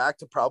 I'd go back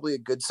to probably a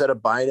good set of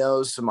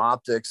binos, some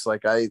optics.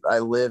 Like I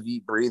live,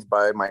 eat, breathe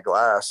by my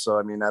glass. So,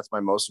 I mean, that's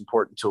my most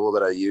important tool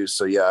that I use.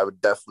 So yeah, I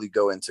would definitely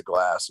go into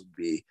glass would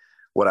be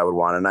what I would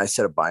want. A nice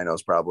set of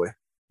binos probably.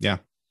 Yeah.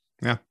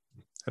 Yeah.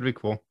 That'd be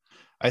cool.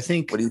 I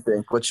think. What do you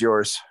think? What's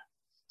yours?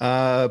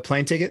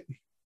 Plane ticket.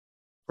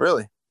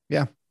 Really?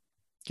 Yeah.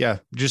 Yeah.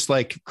 Just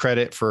like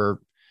credit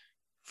for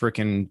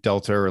freaking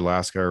Delta or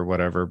Alaska or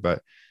whatever.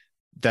 But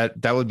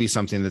that would be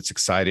something that's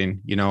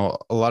exciting. You know,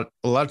 a lot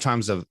of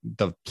times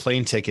the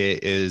plane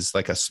ticket is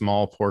like a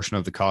small portion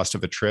of the cost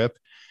of a trip,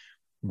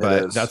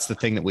 but that's the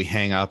thing that we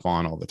hang up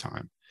on all the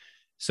time.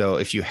 So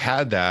if you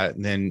had that,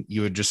 then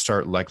you would just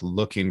start like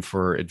looking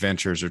for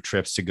adventures or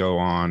trips to go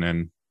on.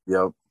 And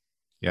yep.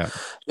 Yeah.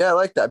 Yeah. I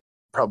like that.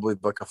 Probably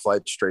book a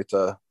flight straight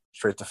to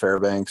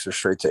Fairbanks or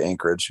straight to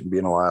Anchorage and be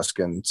in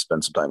Alaska and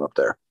spend some time up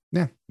there.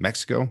 Yeah.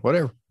 Mexico,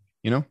 whatever,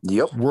 you know,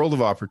 yep. World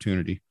of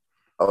opportunity.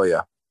 Oh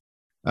yeah.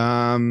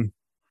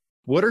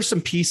 What are some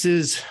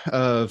pieces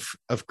of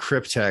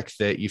Kryptek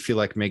that you feel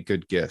like make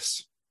good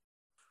gifts?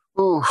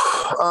 Ooh,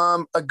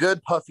 a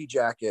good puffy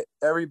jacket.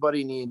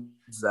 Everybody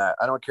needs that.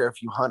 I don't care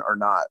if you hunt or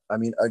not. I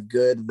mean,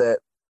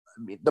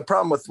 the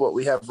problem with what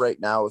we have right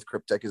now with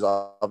Kryptek is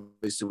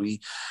obviously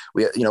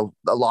we you know,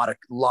 a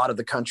lot of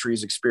the country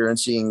is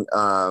experiencing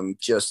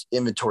just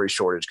inventory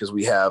shortage because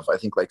we have, I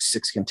think, like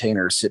 6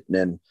 containers sitting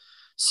in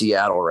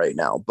Seattle right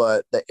now.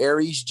 But the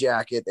Aries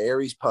jacket, the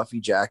Aries puffy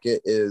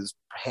jacket is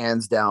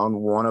hands down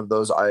one of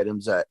those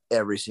items that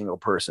every single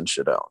person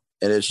should own.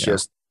 And it's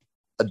just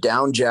a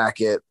down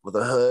jacket with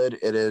a hood.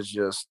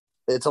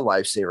 It's a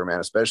lifesaver, man,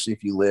 especially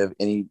if you live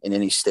in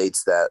any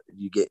states that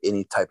you get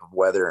any type of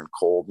weather and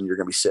cold and you're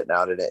going to be sitting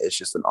out in it. It's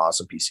just an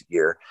awesome piece of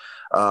gear.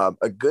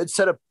 A good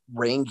set of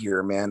rain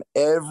gear, man.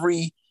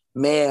 Every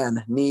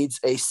man needs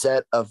a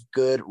set of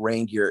good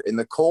rain gear. And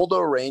the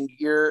Coldo rain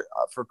gear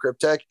for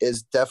Kryptek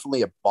is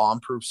definitely a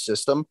bomb-proof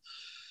system.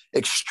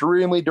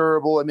 Extremely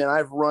durable. I mean,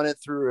 I've run it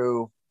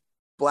through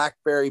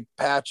blackberry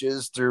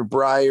patches, through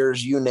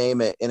briars, you name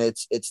it. And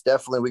it's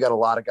definitely, we got a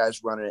lot of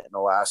guys running it in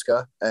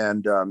Alaska.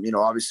 And, you know,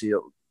 obviously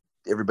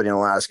everybody in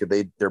Alaska,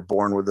 they're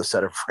born with a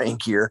set of rain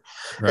gear.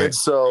 Right. And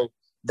so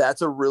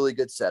that's a really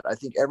good set. I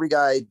think every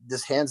guy,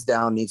 this hands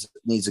down,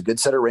 needs a good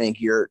set of rain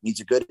gear, needs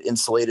a good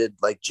insulated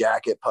like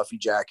jacket, puffy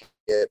jacket.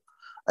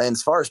 And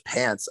as far as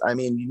pants, I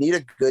mean, you need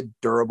a good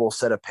durable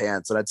set of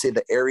pants. And I'd say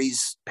the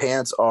Aries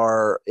pants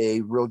are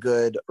a real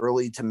good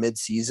early to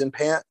mid-season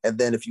pant. And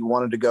then if you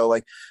wanted to go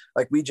like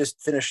we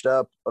just finished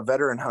up a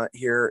veteran hunt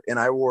here and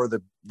I wore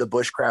the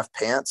bushcraft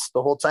pants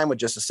the whole time with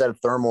just a set of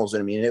thermals.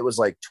 And I mean, it was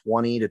like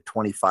 20 to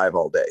 25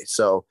 all day.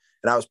 So,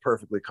 and I was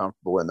perfectly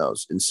comfortable in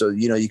those. And so,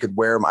 you know, you could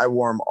wear them. I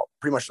wore them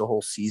pretty much the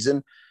whole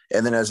season.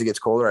 And then as it gets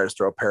colder, I just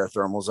throw a pair of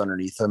thermals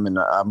underneath them and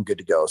I'm good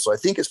to go. So I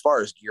think as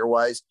far as gear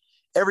wise,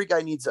 every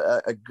guy needs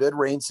a good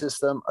rain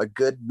system, a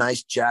good,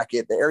 nice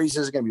jacket. The Aries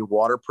isn't going to be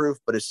waterproof,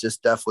 but it's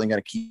just definitely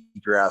going to keep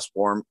your ass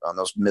warm on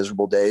those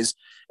miserable days.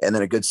 And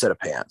then a good set of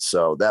pants.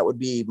 So that would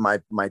be my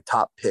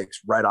top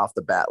picks right off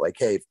the bat. Like,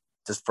 hey,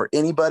 just for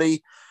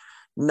anybody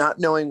not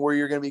knowing where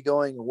you're going to be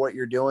going or what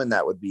you're doing,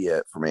 that would be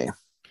it for me.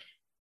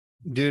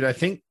 Dude, I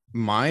think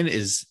mine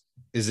is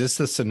this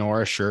the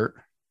Sonora shirt?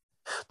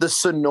 The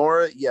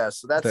Sonora, yes.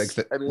 So that's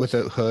with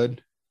a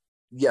hood.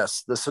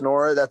 Yes, the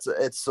Sonora.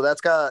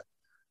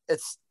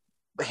 It's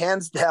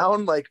hands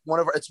down like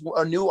it's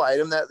a new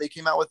item that they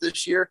came out with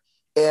this year,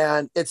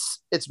 and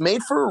it's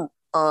made for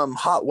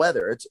hot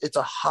weather. It's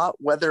a hot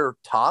weather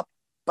top,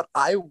 but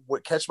I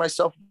would catch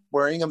myself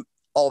wearing them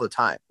all the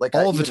time. Like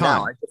all the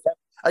time. Now,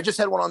 I just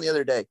had one on the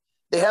other day.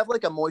 They have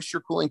like a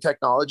moisture cooling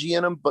technology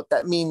in them, but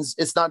that means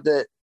it's not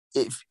that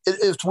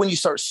it's when you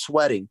start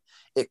sweating,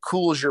 it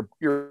cools your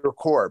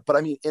core. But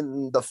I mean,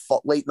 in the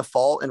late in the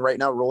fall and right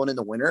now rolling in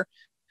the winter,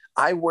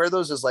 I wear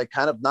those as like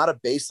kind of not a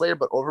base layer,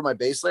 but over my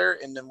base layer.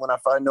 And then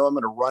if I know I'm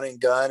going to run and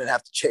gun and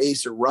have to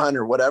chase or run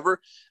or whatever,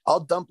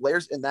 I'll dump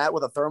layers in that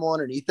with a thermal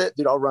underneath it.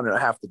 Dude, I'll run it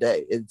half the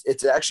day.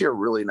 It's actually a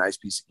really nice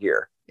piece of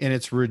gear. And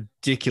it's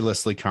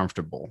ridiculously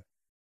comfortable.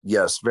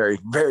 Yes. Very,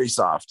 very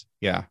soft.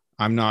 Yeah.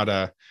 I'm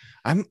a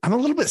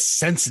little bit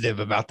sensitive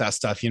about that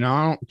stuff. You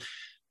know,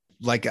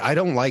 I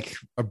don't like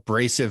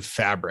abrasive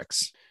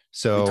fabrics.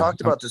 So we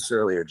talked about this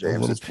earlier,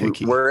 James.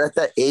 We're at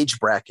that age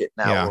bracket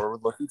now where we're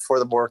looking for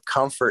the more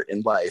comfort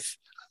in life.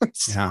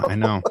 So. Yeah, I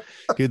know.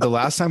 Dude, the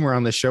last time we were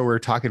on the show, we were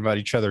talking about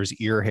each other's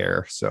ear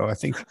hair. So I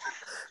think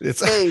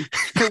it's... Hey,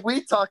 can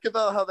we talk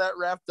about how that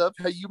wrapped up?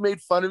 How you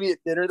made fun of me at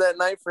dinner that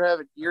night for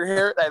having ear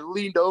hair? And I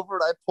leaned over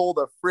and I pulled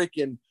a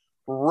freaking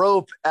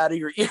rope out of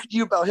your ear.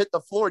 You about hit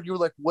the floor and you were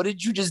like, what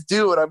did you just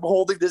do? And I'm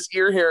holding this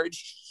ear hair.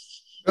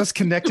 That's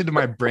connected to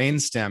my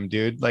brainstem,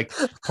 dude. Like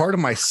part of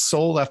my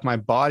soul left my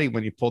body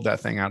when you pulled that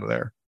thing out of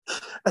there.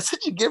 That's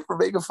what you get for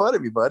making fun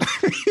of me, bud.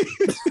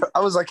 I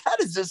was like, how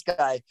does this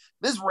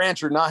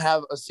rancher not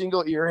have a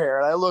single ear hair?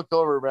 And I looked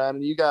over, man,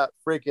 and you got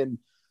freaking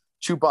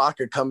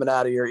Chewbacca coming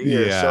out of your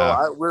ear. Yeah.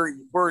 So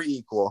we're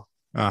equal.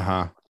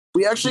 Uh-huh.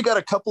 We actually got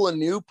a couple of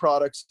new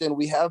products, and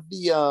we have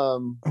the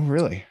Oh,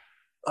 really?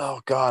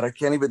 oh God, I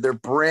can't even, they're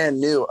brand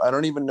new. I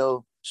don't even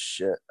know.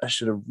 Shit, I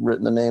should have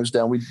written the names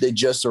down. They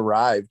just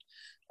arrived.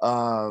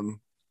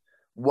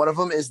 One of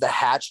them is the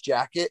Hatch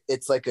jacket.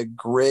 It's like a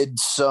grid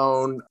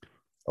sewn.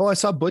 Oh, I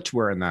saw Butch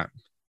wearing that.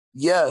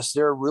 Yes,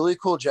 they're a really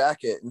cool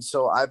jacket. And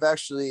so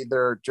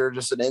they're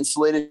just an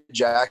insulated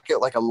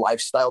jacket, like a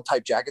lifestyle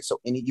type jacket. So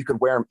you could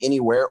wear them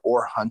anywhere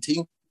or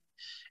hunting.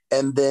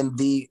 And then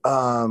the,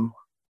 oh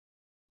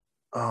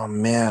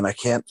man, I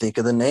can't think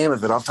of the name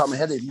of it off the top of my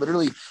head.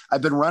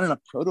 I've been running a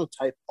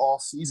prototype all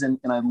season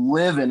and I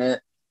live in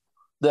it.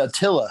 The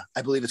Attila,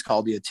 I believe it's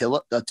called the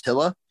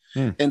Attila.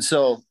 And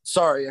so,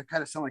 sorry, I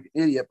kind of sound like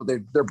an idiot, but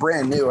they're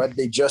brand new.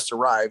 They just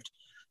arrived.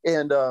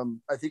 And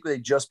I think they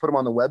just put them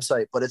on the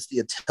website, but it's the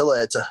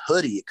Attila. It's a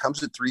hoodie. It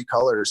comes in 3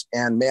 colors.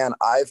 And man,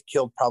 I've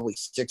killed probably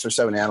 6 or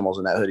 7 animals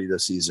in that hoodie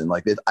this season.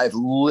 Like I've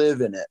lived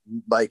in it.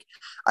 Like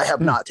I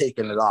have not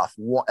taken it off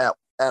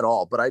at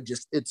all, but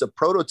it's a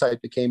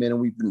prototype that came in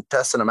and we've been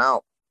testing them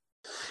out.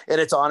 And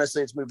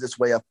it's moved this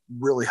way up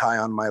really high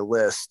on my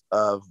list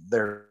of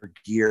their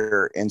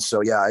gear. And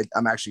so, yeah, I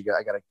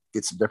got to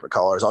get some different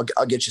colors. I'll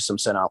get you some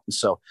sent out. And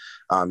so,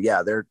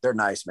 yeah, they're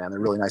nice, man. They're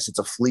really nice. It's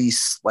a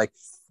fleece, like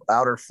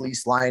outer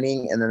fleece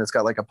lining. And then it's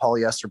got like a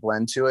polyester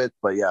blend to it,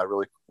 but yeah,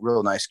 really,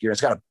 real nice gear.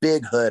 It's got a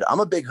big hood. I'm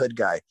a big hood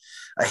guy.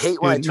 I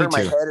hate when I turn my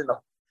head and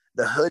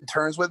the hood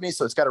turns with me.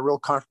 So it's got a real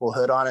comfortable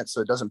hood on it.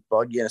 So it doesn't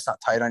bug you and it's not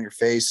tight on your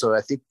face. So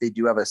I think they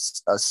do have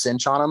a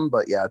cinch on them,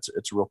 but yeah, it's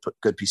a real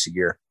good piece of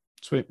gear.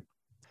 Sweet,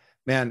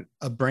 man.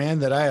 A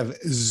brand that I have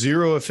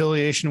zero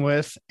affiliation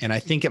with, and I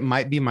think it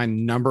might be my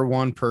number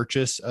one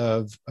purchase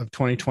of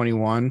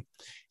 2021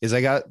 is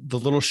I got the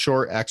little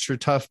short extra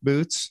tough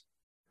boots.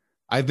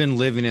 I've been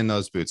living in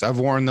those boots. I've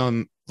worn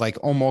them like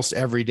almost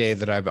every day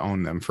that I've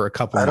owned them for a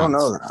couple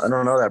months. I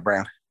don't know that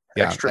brand.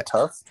 Yeah. Extra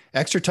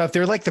tough.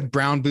 They're like the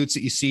brown boots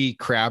that you see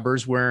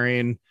crabbers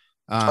wearing.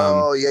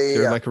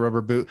 They're like a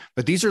rubber boot,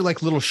 but these are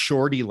like little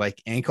shorty,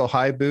 like ankle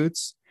high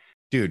boots,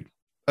 dude.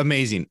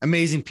 Amazing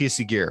piece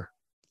of gear.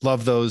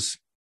 Love those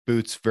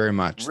boots very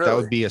much. Really? That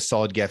would be a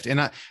solid gift.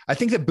 And I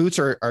think that boots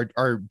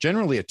are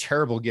generally a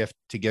terrible gift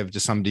to give to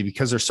somebody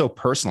because they're so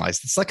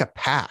personalized. It's like a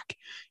pack,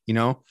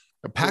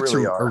 packs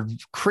really are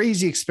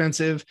crazy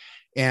expensive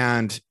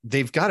and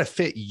they've got to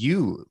fit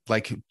you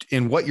like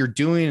in what you're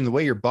doing and the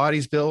way your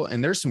body's built.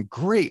 And there's some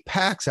great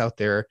packs out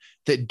there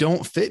that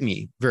don't fit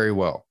me very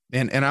well.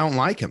 And I don't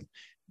like them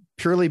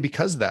purely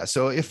because of that.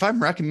 So if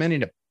I'm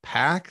recommending a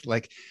pack,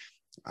 like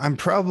I'm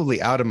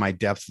probably out of my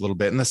depth a little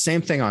bit. And the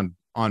same thing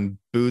on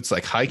boots,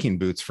 like hiking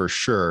boots for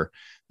sure.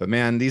 But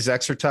man, these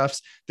extra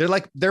toughs,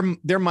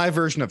 they're my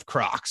version of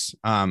Crocs,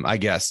 I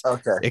guess.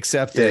 Okay.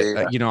 Except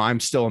that, I'm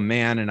still a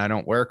man and I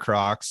don't wear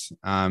Crocs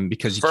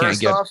because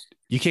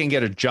you can't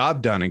get a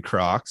job done in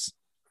Crocs.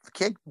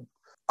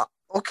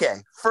 Okay.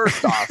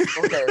 First off,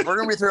 we're going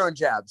to be throwing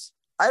jabs.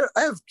 I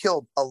have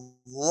killed a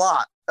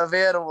lot of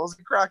animals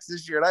in Crocs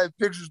this year and I have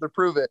pictures to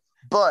prove it.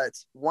 But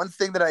one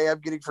thing that I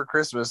am getting for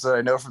Christmas that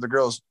I know for the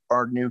girls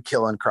are new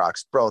Killing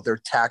Crocs. Bro, they're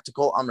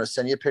tactical. I'm going to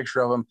send you a picture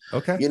of them.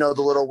 Okay. The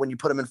little, when you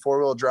put them in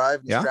 4-wheel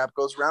drive, the strap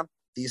goes around.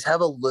 These have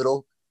a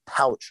little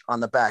pouch on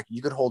the back.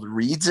 You could hold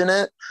reeds in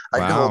it. I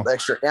could hold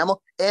extra ammo.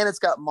 And it's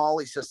got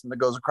MOLLE system that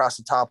goes across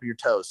the top of your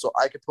toes. So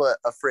I could put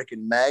a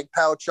freaking mag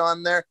pouch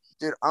on there.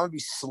 Dude, I'm going to be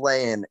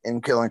slaying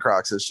in Killing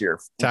Crocs this year.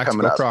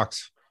 Tactical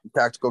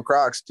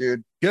Crocs,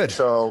 dude. Good.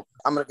 So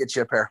I'm going to get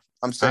you a pair.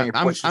 I'm saying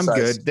I'm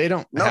good. They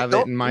don't have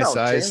it in my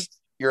size. James,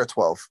 you're a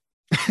 12.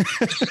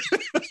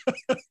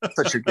 That's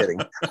what you're getting.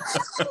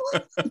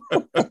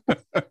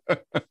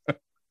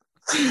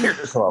 You're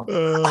a 12.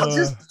 I'll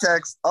just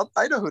text.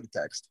 I know who to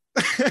text.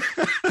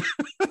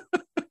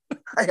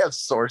 I have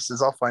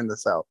sources. I'll find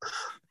this out.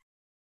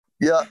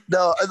 Yeah,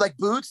 no, like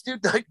boots,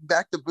 dude. Like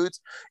back to boots.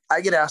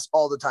 I get asked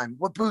all the time,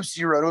 "What boots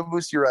do you run? What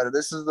boots do you run?" And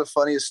this is the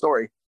funniest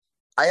story.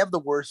 I have the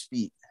worst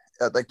feet.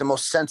 Like the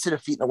most sensitive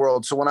feet in the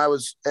world. So when I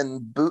was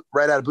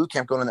right out of boot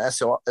camp going to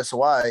the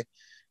SOI,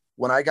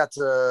 when I got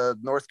to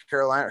North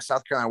Carolina or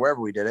South Carolina,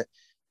 wherever we did it,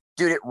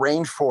 dude, it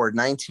rained for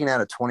 19 out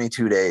of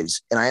 22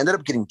 days. And I ended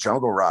up getting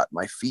jungle rot in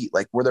my feet,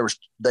 like where there was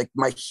like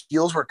my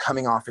heels were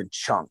coming off in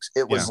chunks.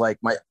 It was like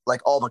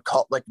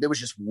it was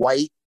just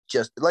white,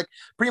 just like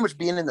pretty much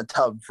being in the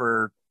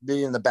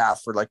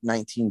bath for like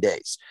 19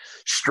 days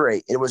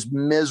straight. It was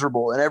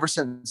miserable. And ever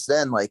since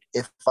then, like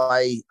if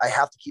I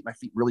have to keep my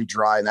feet really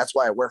dry, and that's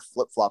why I wear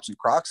flip-flops and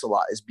Crocs a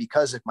lot, is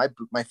because if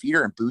my feet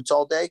are in boots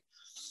all day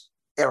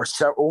or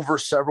over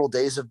several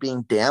days of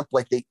being damp,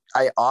 like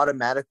I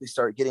automatically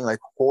start getting like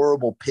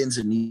horrible pins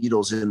and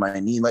needles in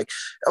my knee. Like,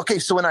 okay,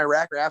 so in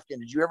Iraq or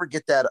Afghan, did you ever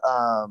get that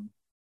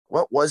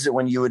what was it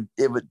when it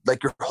would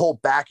like your whole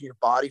back and your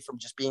body from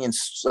just being in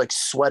like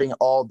sweating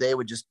all day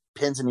with just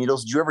pins and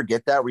needles. Did you ever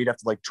get that where you'd have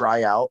to like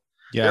dry out?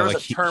 Yeah. There was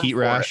Like a term heat for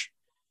rash.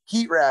 it.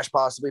 Heat rash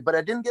possibly, but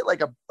I didn't get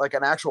like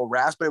an actual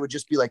rash, but it would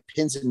just be like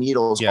pins and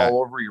needles all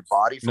over your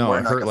body from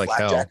wearing like a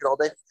flak jacket all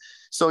day.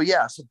 So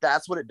yeah, so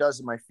that's what it does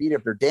in my feet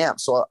if they're damp.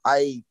 So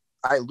I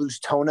lose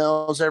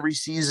toenails every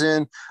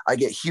season. I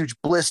get huge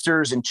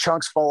blisters and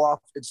chunks fall off.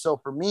 And so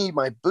for me,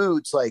 my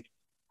boots, like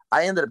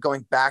I ended up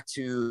going back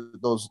to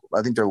those,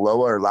 I think they're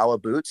Loa or Lawa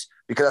boots,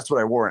 because that's what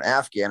I wore in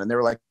Afghan. And they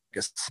were like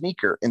a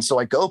sneaker. And so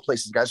I go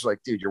places, guys are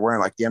like, dude, you're wearing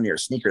like damn near a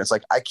sneaker. And it's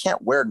like, I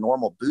can't wear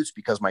normal boots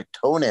because my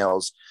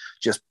toenails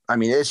just, I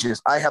mean, it's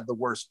just, I have the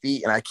worst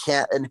feet and I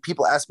can't. And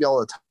people ask me all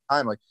the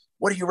time, like,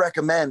 what do you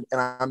recommend? And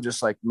I'm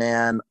just like,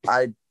 man,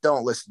 I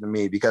don't listen to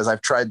me, because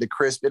I've tried the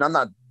Crisp, and I'm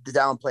not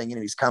downplaying any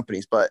of these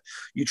companies, but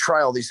you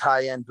try all these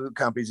high-end boot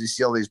companies, you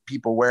see all these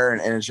people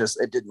wearing, and it's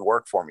just, it didn't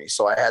work for me.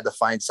 So I had to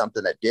find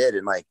something that did.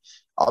 And like,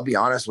 I'll be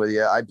honest with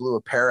you, I blew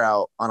a pair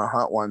out on a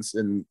hunt once,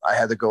 and I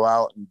had to go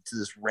out to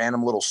this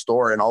random little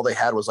store, and all they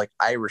had was like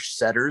Irish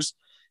setters,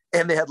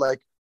 and they had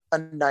like a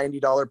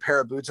 $90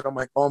 pair of boots. And I'm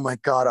like, oh my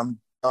God, I'm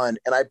done.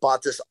 And I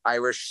bought this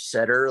Irish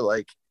setter,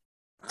 like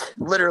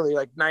literally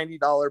like $90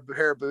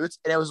 pair of boots,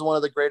 and it was one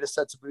of the greatest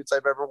sets of boots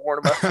I've ever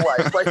worn in my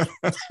life. Like,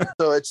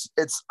 so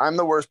it's I'm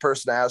the worst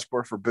person to ask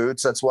for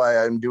boots. That's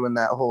why I'm doing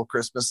that whole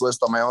Christmas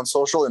list on my own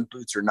social, and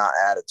boots are not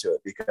added to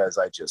it, because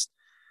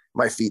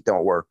my feet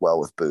don't work well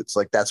with boots.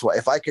 Like, that's why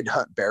if I could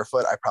hunt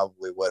barefoot, I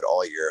probably would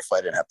all year if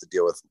I didn't have to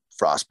deal with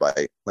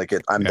frostbite. Like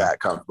I'm that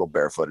comfortable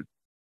barefooted.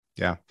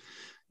 Yeah,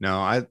 no,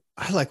 I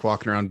like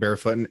walking around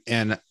barefoot,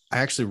 and I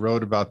actually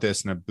wrote about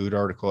this in a boot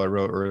article I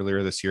wrote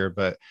earlier this year,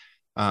 but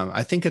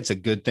I think it's a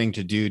good thing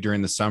to do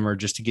during the summer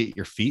just to get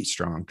your feet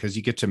strong, because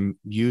you get to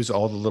use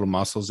all the little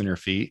muscles in your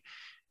feet,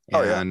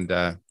 and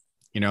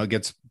it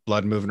gets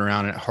blood moving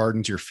around, and it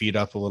hardens your feet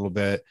up a little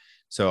bit.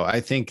 So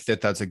I think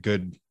that's a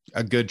good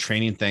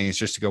training thing, is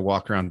just to go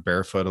walk around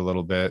barefoot a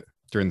little bit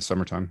during the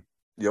summertime.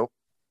 Yep.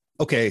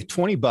 Okay,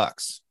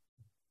 $20.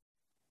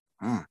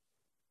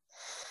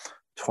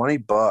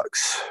 $20.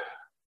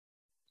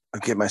 I'll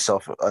get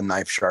myself a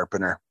knife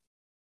sharpener.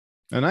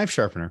 A knife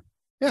sharpener.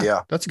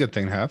 Yeah. That's a good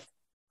thing to have.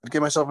 I'd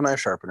get myself a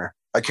knife sharpener.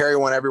 I carry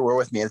one everywhere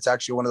with me. It's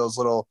actually one of those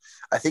little,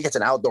 I think it's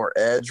an Outdoor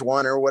Edge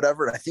one or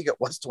whatever. And I think it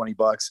was $20.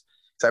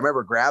 So I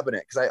remember grabbing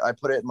it because I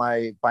put it in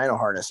my bino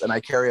harness, and I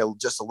carry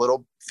just a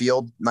little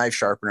field knife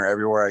sharpener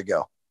everywhere I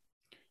go.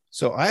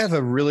 So I have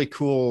a really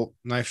cool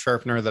knife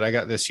sharpener that I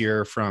got this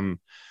year from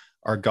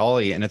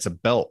Argali, and it's a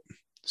belt.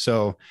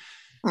 So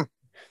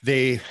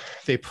they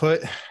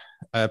put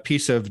a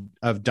piece of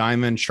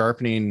diamond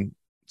sharpening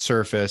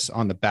surface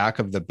on the back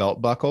of the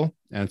belt buckle,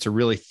 and it's a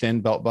really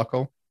thin belt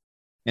buckle.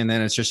 And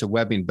then it's just a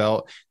webbing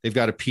belt. They've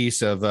got a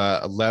piece of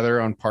leather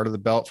on part of the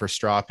belt for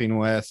stropping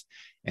with.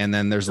 And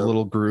then there's a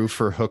little groove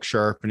for hook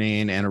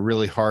sharpening, and a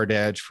really hard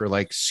edge for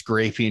like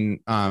scraping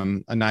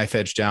a knife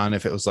edge down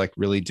if it was like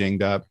really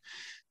dinged up.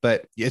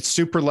 But it's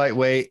super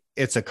lightweight.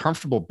 It's a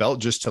comfortable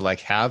belt just to like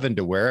have and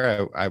to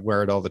wear. I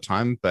wear it all the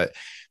time. But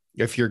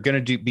if you're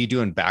going to be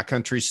doing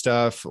backcountry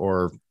stuff,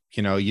 or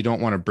you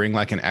don't want to bring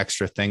like an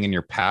extra thing in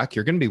your pack,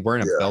 you're going to be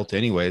wearing a belt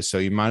anyway. So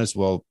you might as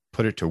well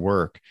put it to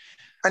work.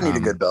 I need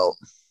a good belt.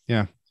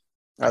 Yeah.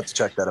 I have to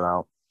check that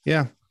out.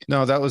 Yeah.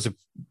 No,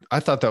 I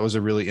thought that was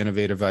a really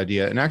innovative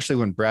idea. And actually,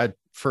 when Brad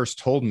first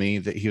told me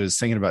that he was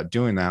thinking about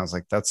doing that, I was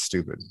like, that's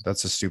stupid.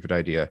 That's a stupid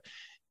idea.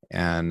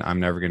 And I'm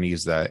never going to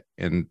use that.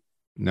 And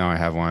now I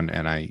have one,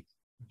 and I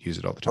use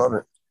it all the time. Love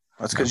it.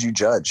 That's because you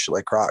judge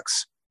like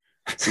Crocs.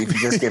 See if you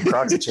just give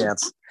Crocs a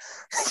chance.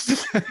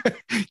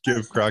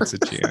 Give Crocs a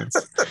chance.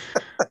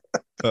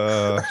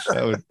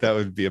 That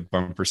would be a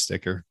bumper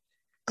sticker.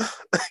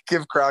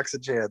 Give Crocs a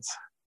chance.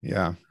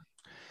 Yeah.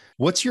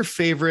 What's your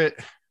favorite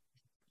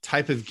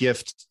type of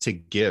gift to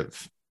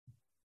give?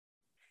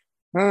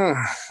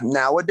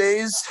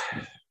 Nowadays,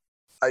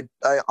 I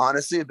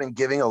honestly have been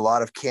giving a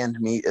lot of canned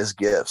meat as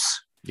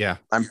gifts. Yeah.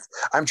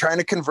 I'm trying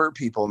to convert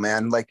people,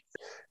 man. Like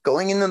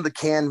going into the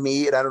canned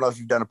meat, and I don't know if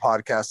you've done a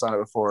podcast on it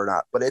before or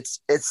not, but it's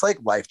like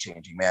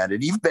life-changing, man.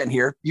 And you've been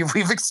here.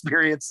 We've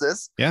experienced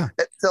this. Yeah.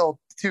 Until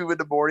 2 in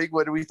the morning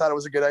when we thought it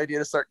was a good idea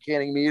to start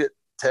canning meat at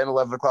 10,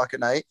 11 o'clock at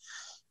night.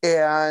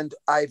 And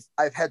I've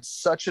had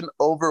such an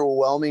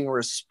overwhelming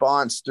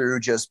response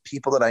through just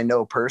people that I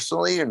know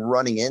personally and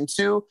running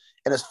into,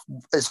 and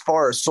as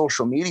far as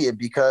social media,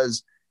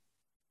 because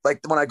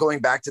like when I going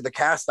back to the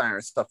cast iron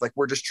stuff, like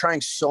we're just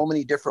trying so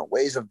many different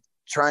ways of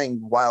trying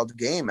wild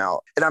game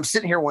out. And I'm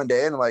sitting here one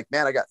day and I'm like,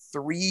 man, I got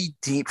 3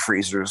 deep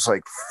freezers,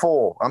 like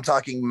full. I'm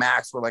talking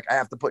max, where like I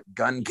have to put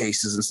gun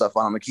cases and stuff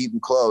on them to keep them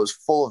closed,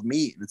 full of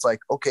meat. And it's like,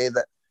 okay,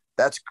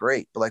 that's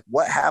great. But like,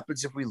 what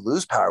happens if we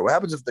lose power? What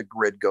happens if the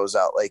grid goes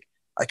out? Like,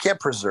 I can't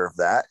preserve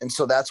that. And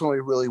so that's when we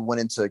really went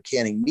into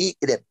canning meat,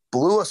 and it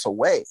blew us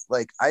away.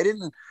 Like I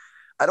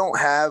I don't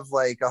have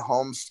like a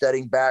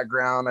homesteading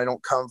background. I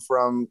don't come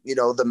from,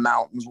 the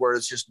mountains where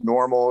it's just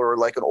normal, or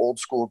like an old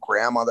school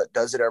grandma that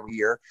does it every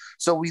year.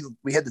 So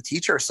we had to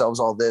teach ourselves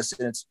all this,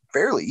 and it's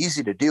fairly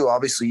easy to do.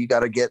 Obviously you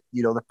got to get,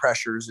 the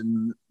pressures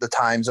and the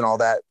times and all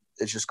that.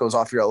 It just goes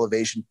off your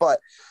elevation. But,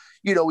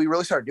 we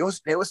really started doing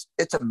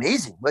it's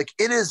amazing. Like,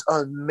 it is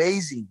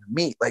amazing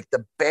meat, like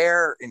the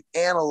bear and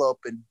antelope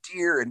and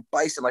deer and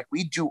bison. Like,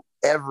 we do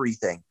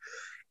everything.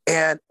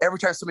 And every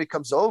time somebody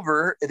comes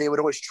over, they would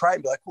always try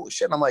and be like, holy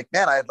shit. And I'm like,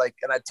 man,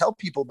 and I tell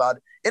people about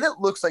it, and it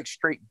looks like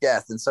straight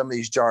death in some of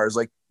these jars.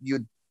 Like,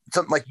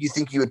 something like you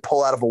think you would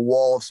pull out of a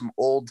wall of some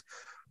old,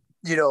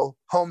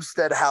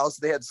 homestead house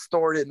they had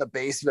stored in the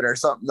basement or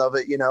something of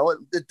it.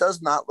 It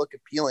does not look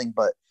appealing,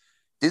 but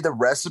dude, the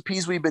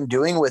recipes we've been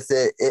doing with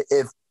it,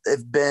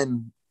 have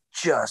been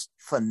just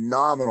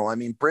phenomenal. I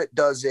mean, Britt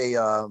does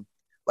a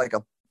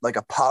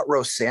pot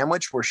roast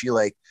sandwich where she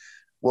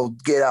will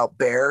get out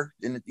bear,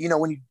 and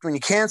when you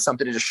can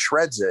something, it just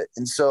shreds it.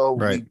 And so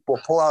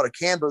we'll pull out a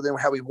can, but then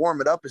how we warm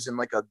it up is in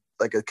like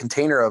a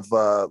container of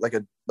like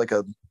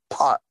a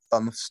pot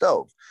on the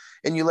stove,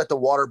 and you let the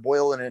water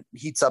boil and it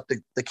heats up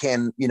the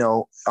can,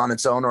 on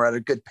its own or at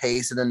a good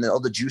pace. And then all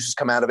the juices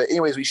come out of it.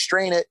 Anyways, we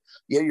strain it.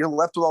 Yeah. You're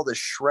left with all this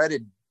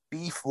shredded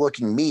beef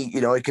looking meat,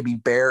 it could be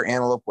bear,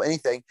 antelope,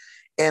 anything.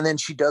 And then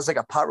she does like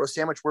a pot roast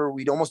sandwich where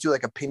we'd almost do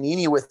like a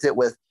panini with it,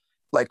 with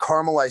like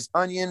caramelized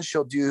onions.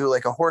 She'll do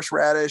like a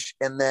horseradish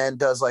and then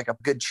does like a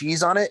good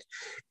cheese on it.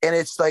 And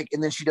it's like,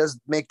 and then she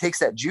takes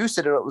that juice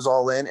that it was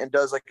all in and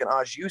does like an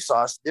au jus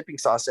sauce, dipping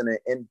sauce in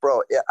it. And bro,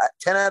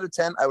 10 out of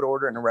 10, I would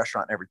order it in a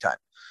restaurant every time.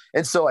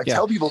 And so I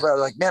tell people that, are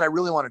like, man, I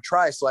really want to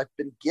try. So I've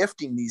been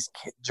gifting these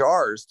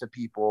jars to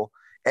people,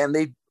 and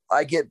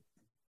I get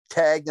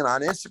tagged and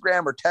on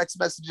Instagram or text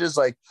messages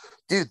like,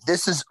 dude,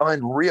 this is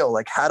unreal.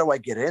 Like, how do I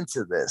get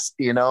into this?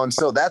 And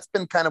so that's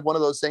been kind of one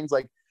of those things.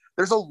 Like,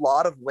 there's a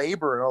lot of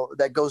labor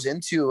that goes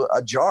into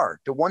a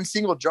jar, to one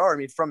single jar. I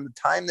mean, from the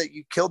time that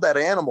you killed that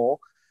animal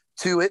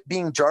to it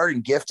being jarred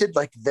and gifted,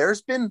 like,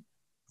 there's been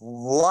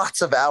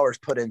lots of hours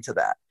put into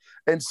that.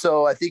 And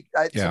so I think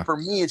so for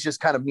me, it's just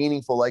kind of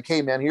meaningful. Like,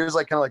 hey man, here's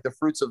like kind of like the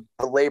fruits of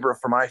the labor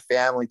from my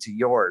family to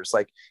yours.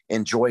 Like,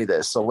 enjoy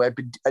this. So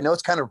I know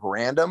it's kind of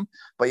random,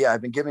 but yeah,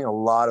 I've been giving a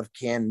lot of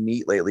canned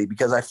meat lately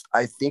because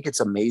I think it's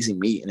amazing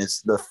meat, and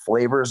the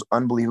flavor is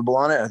unbelievable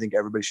on it. I think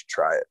everybody should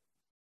try it.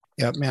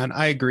 Yeah, man,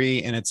 I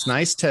agree. And it's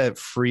nice to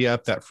free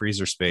up that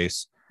freezer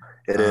space.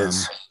 It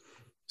is.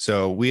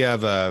 So we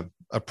have a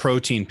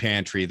protein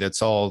pantry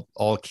that's all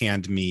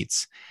canned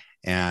meats,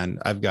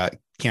 and I've got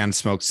canned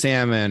smoked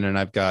salmon, and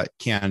I've got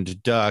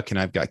canned duck, and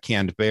I've got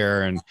canned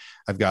bear, and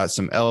I've got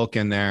some elk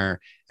in there,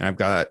 and I've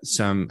got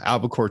some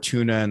albacore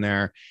tuna in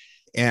there.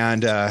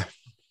 And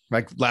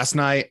like last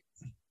night,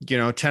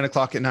 10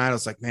 o'clock at night, I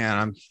was like,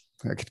 man,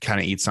 I could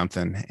kind of eat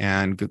something,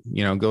 and,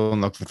 go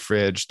and look at the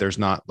fridge. There's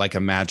not like a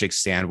magic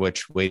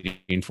sandwich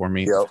waiting for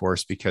me, of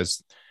course,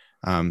 because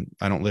I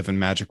don't live in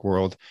magic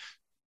world.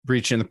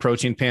 Reach in the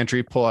protein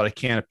pantry, pull out a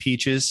can of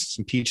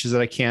some peaches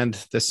that I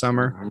canned this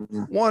summer.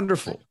 Mm-hmm.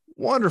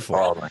 Wonderful.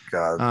 Oh my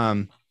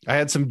God. I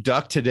had some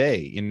duck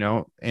today,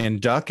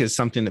 and duck is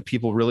something that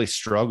people really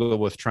struggle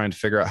with trying to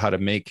figure out how to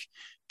make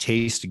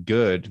taste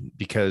good,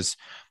 because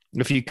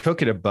if you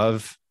cook it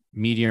above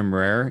medium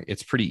rare,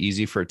 it's pretty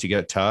easy for it to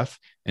get tough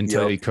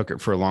until you cook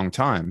it for a long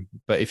time.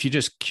 But if you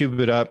just cube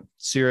it up,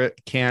 sear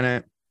it, can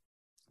it,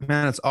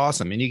 man, it's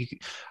awesome. And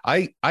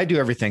I do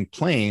everything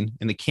plain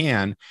in the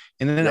can,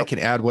 and then I can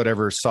add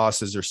whatever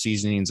sauces or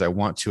seasonings I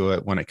want to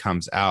it when it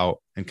comes out,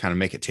 and kind of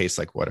make it taste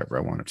like whatever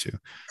I want it to.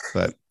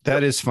 But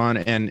that is fun.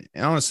 And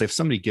honestly, if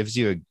somebody gives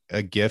you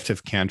a gift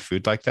of canned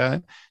food like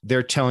that,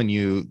 they're telling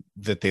you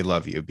that they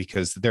love you,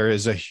 because there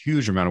is a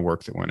huge amount of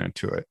work that went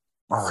into it.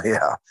 Oh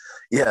yeah.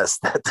 Yes,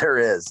 that there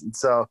is. And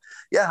so,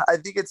 yeah, I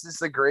think it's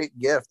just a great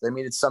gift. I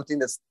mean, it's something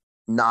that's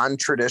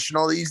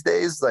non-traditional these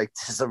days. Like,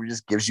 somebody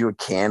just gives you a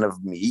can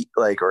of meat,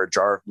 like, or a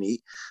jar of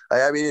meat.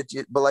 I mean,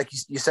 but like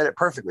you said it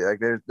perfectly.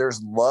 Like,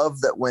 there's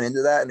love that went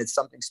into that, and it's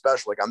something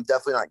special. Like, I'm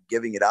definitely not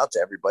giving it out to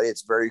everybody.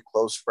 It's very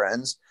close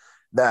friends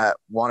that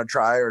want to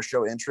try or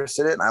show interest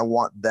in it, and I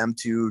want them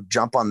to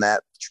jump on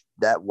that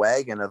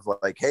wagon of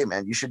like, hey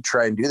man, you should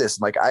try and do this.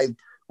 And like,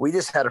 we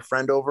just had a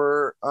friend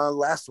over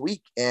last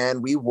week,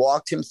 and we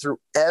walked him through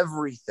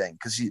everything,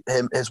 because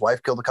his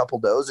wife killed a couple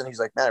does, and he's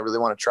like, man, I really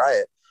want to try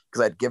it,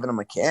 because I'd given him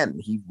a can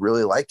and he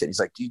really liked it. He's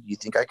like, dude, you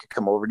think I could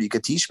come over and you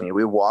could teach me?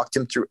 We walked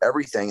him through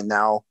everything, and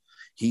now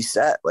he's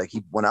set. Like,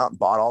 he went out and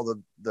bought all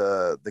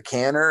the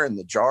canner and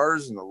the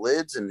jars and the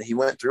lids, and he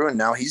went through, and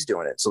now he's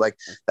doing it. So like,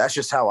 that's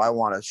just how I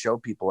want to show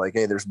people, like,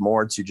 hey, there's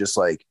more to just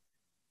like,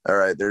 all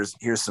right,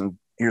 here's an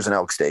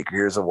elk steak, or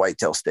here's a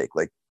whitetail steak.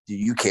 Like, do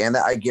you can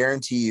that? I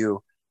guarantee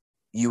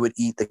you would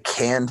eat the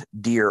canned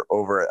deer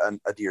over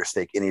a deer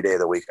steak any day of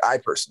the week. I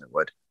personally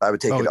would. I would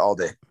take it all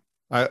day.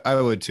 I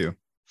would too,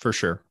 for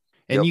sure.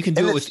 And you can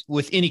do it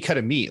with any cut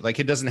of meat.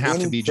 Like, it doesn't have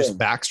to be just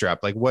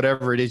backstrap. Like,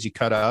 whatever it is you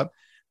cut up,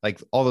 like,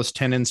 all those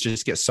tendons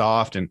just get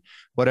soft and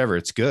whatever,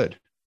 it's good.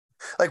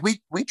 Like,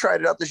 we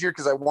tried it out this year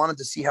because I wanted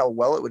to see how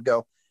well it would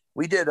go.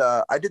 We did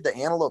I did the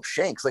antelope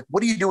shanks. Like,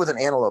 what do you do with an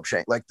antelope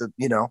shank? Like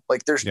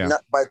there's Yeah.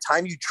 not, by the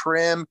time you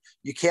trim,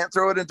 you can't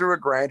throw it in through a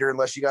grinder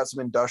unless you got some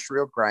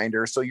industrial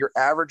grinder. So your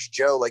average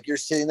Joe, like, you're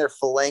sitting there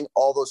filleting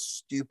all those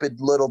stupid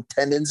little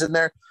tendons in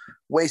there,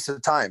 waste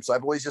of time. So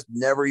I've always just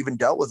never even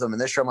dealt with them. And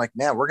this year I'm like,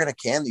 man, we're gonna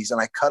can these. And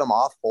I cut them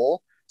off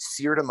whole,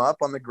 seared them up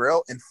on the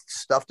grill, and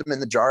stuffed them in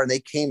the jar, and they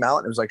came out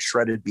and it was like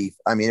shredded beef.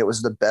 I mean, it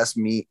was the best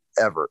meat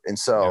ever. And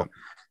so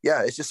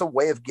yeah, it's just a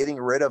way of getting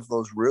rid of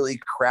those really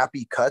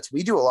crappy cuts.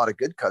 We do a lot of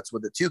good cuts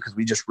with it too, because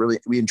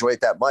we enjoy it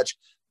that much.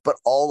 But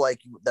all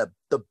like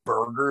the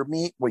burger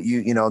meat, what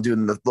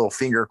doing the little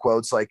finger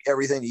quotes, like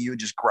everything that you would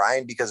just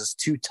grind because it's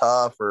too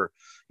tough or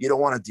you don't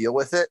want to deal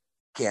with it,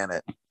 can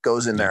it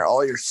goes in there.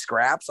 All your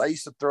scraps I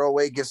used to throw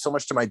away, give so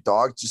much to my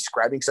dog, just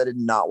scrapping, because I did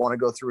not want to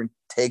go through and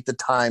take the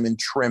time and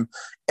trim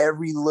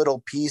every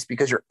little piece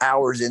because you're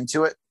hours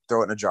into it.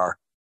 Throw it in a jar.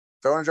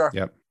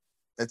 Yep.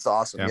 It's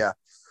awesome. Yeah.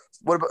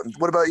 What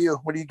about you?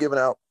 What are you giving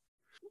out?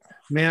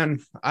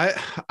 Man,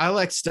 I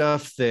like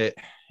stuff that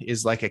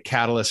is like a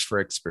catalyst for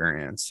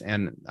experience.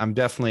 And I'm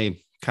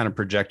definitely kind of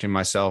projecting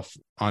myself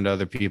onto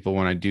other people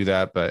when I do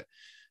that. But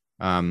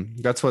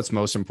that's what's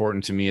most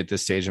important to me at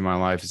this stage of my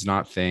life. Is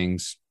not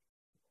things.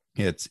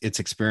 It's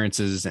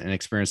experiences, and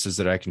experiences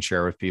that I can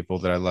share with people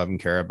that I love and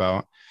care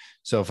about.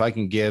 So if I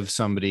can give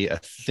somebody a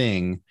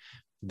thing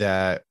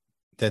that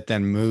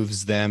then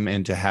moves them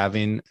into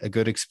having a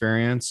good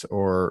experience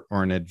or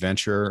an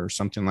adventure or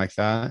something like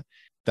that,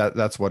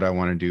 that's what I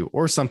want to do,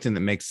 or something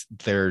that makes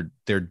their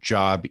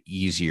job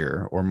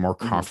easier or more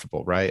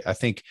comfortable, right? I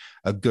think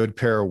a good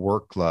pair of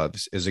work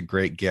gloves is a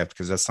great gift,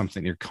 because that's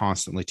something you're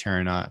constantly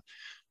tearing up.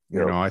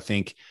 Yep. I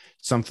think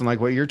something like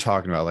what you're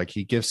talking about, like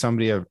you give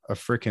somebody a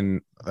freaking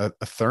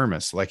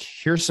thermos, like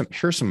here's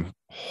some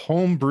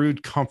home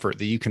brewed comfort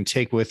that you can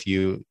take with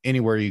you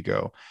anywhere you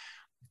go.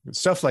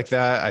 Stuff like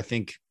that, I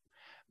think,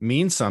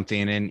 means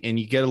something, and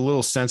you get a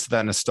little sense of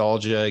that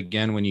nostalgia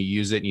again when you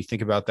use it and you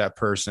think about that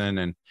person.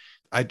 And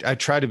I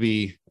try to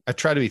be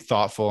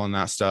thoughtful in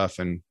that stuff,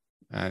 and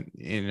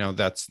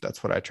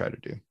that's what I try to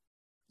do.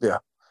 Yeah,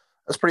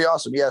 that's pretty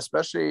awesome. Yeah,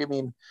 especially, I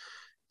mean,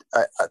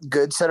 a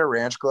good set of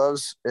ranch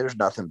gloves, there's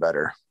nothing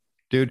better,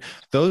 dude.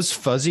 Those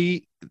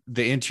the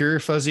interior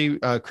fuzzy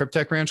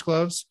Kryptek ranch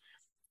gloves,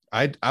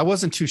 I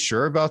wasn't too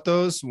sure about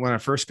those when I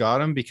first got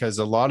them, because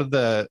a lot of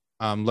the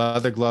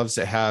leather gloves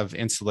that have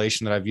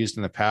insulation that I've used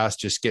in the past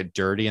just get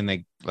dirty, and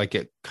they like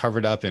get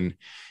covered up in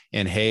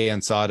hay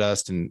and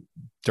sawdust and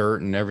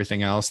dirt and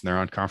everything else, and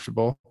they're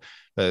uncomfortable.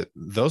 But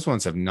those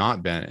ones have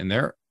not been, and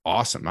they're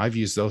awesome. I've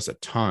used those a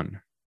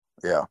ton.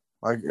 Yeah,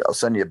 I'll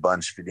send you a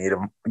bunch if you need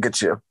them. I'll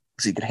get you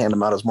so you can hand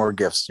them out as more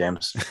gifts,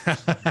 James.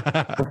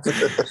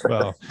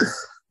 Well,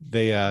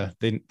 they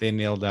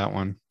nailed that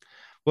one.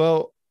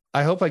 Well,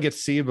 I hope I get to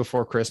see you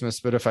before Christmas,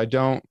 but if I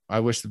don't, I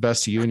wish the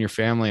best to you and your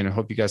family, and I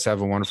hope you guys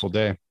have a wonderful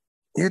day.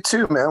 You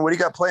too, man. What do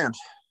you got planned?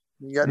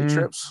 You got any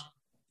trips?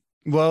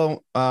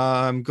 Well,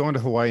 I'm going to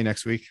Hawaii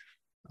next week.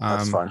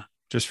 That's fun.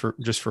 Just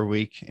for a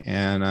week,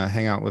 and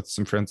hang out with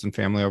some friends and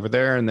family over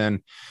there, and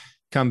then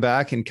come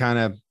back and kind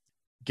of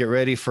get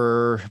ready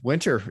for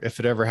winter if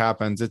it ever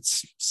happens.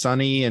 It's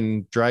sunny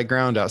and dry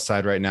ground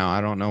outside right now. I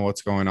don't know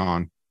what's going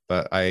on,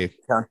 but I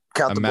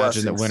count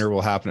imagine that winter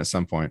will happen at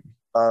some point.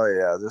 Oh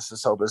yeah, this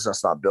is hope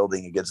it's not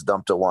building. It gets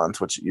dumped at once,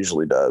 which it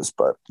usually does.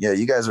 But yeah,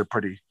 you guys get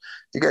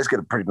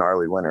a pretty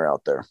gnarly winter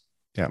out there.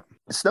 Yeah,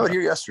 it snowed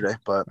here yesterday,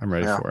 but I'm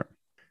ready for it.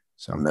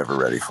 So I'm never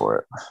ready for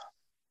it.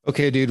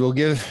 Okay, dude. We'll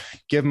give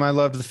my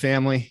love to the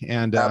family,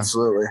 and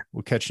absolutely,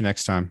 we'll catch you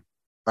next time.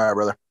 All right,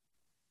 brother.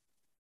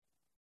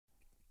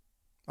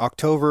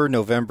 October,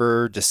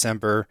 November,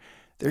 December,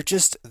 they're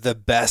just the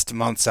best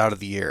months out of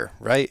the year,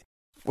 right?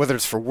 Whether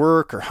it's for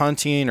work or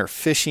hunting or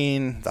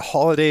fishing, the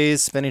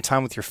holidays, spending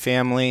time with your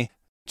family,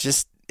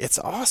 just it's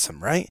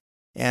awesome, right?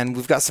 And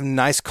we've got some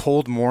nice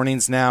cold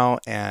mornings now,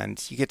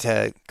 and you get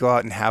to go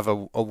out and have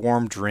a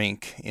warm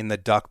drink in the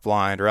duck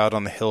blind or out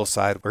on the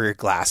hillside where you're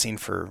glassing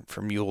for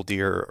mule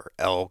deer or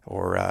elk,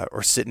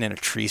 or sitting in a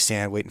tree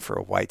stand waiting for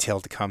a whitetail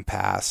to come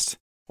past.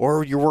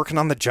 Or you're working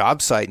on the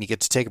job site and you get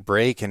to take a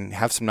break and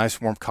have some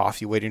nice warm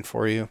coffee waiting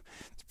for you.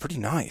 It's pretty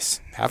nice.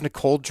 Having a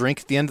cold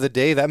drink at the end of the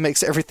day, that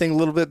makes everything a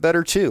little bit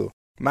better too.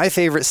 My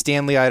favorite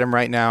Stanley item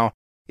right now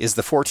is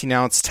the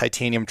 14-ounce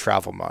titanium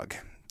travel mug.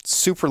 It's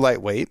super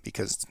lightweight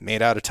because it's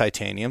made out of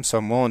titanium, so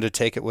I'm willing to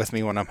take it with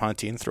me when I'm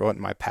hunting, throw it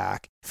in my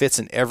pack. Fits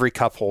in every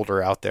cup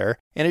holder out there,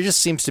 and it just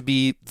seems to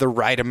be the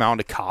right amount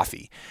of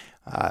coffee.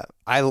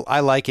 I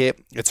like it.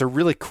 It's a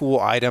really cool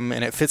item,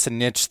 and it fits a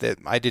niche that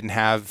I didn't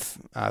have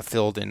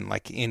filled in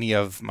like any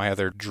of my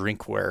other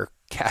drinkware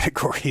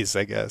categories,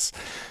 I guess.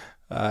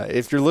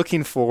 If you're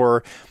looking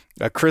for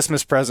a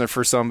Christmas present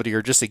for somebody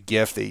or just a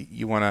gift that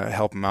you want to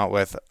help them out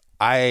with,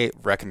 I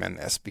recommend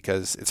this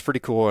because it's pretty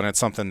cool and it's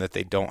something that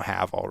they don't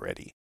have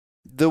already.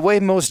 The way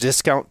most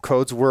discount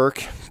codes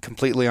work,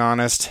 completely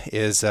honest,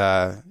 is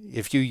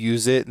if you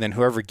use it, then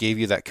whoever gave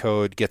you that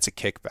code gets a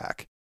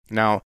kickback.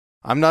 Now,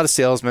 I'm not a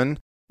salesman,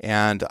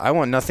 and I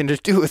want nothing to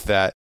do with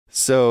that.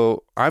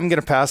 So I'm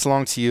going to pass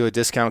along to you a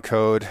discount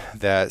code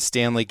that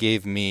Stanley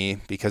gave me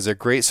because they're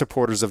great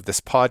supporters of this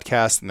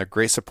podcast and they're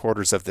great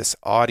supporters of this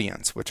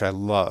audience, which I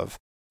love.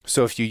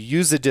 So if you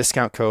use the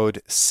discount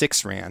code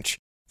 6ranch,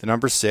 the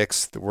number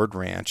 6, the word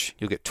ranch,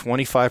 you'll get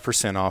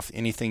 25% off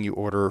anything you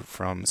order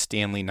from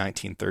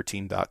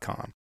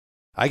stanley1913.com.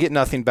 I get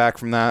nothing back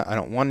from that. I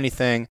don't want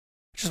anything.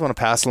 I just want to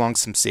pass along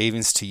some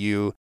savings to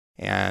you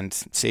and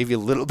save you a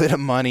little bit of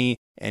money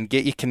and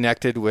get you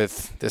connected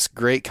with this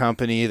great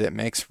company that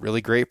makes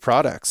really great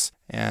products.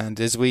 And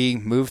as we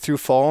move through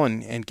fall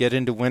and get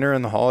into winter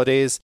and the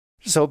holidays,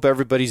 just hope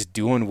everybody's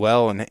doing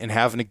well and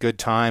having a good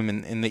time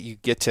and that you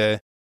get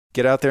to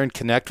get out there and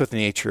connect with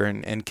nature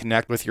and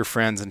connect with your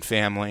friends and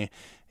family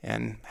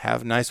and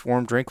have a nice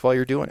warm drink while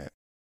you're doing it.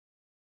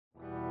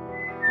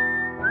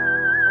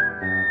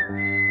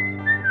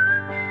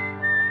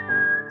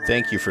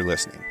 Thank you for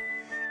listening.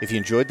 If you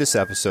enjoyed this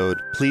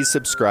episode, please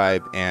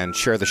subscribe and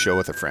share the show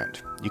with a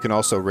friend. You can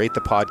also rate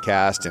the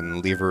podcast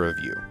and leave a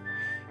review.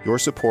 Your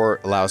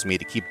support allows me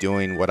to keep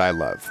doing what I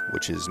love,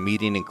 which is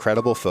meeting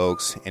incredible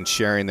folks and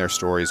sharing their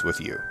stories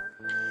with you.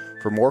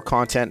 For more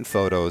content and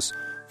photos,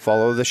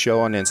 follow the show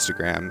on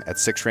Instagram at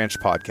 6ranch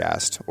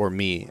Podcast or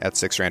me at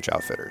 6ranch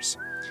Outfitters.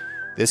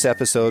 This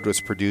episode was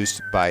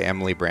produced by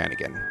Emily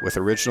Brannigan, with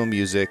original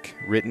music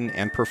written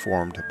and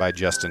performed by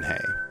Justin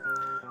Hay.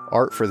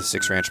 Art for the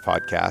 6ranch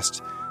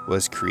Podcast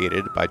was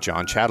created by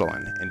John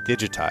Chatelain and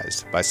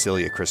digitized by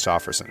Celia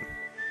Christofferson.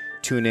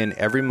 Tune in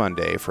every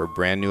Monday for a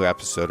brand new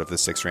episode of the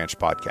 6ranch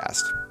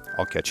Podcast.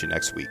 I'll catch you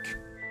next week.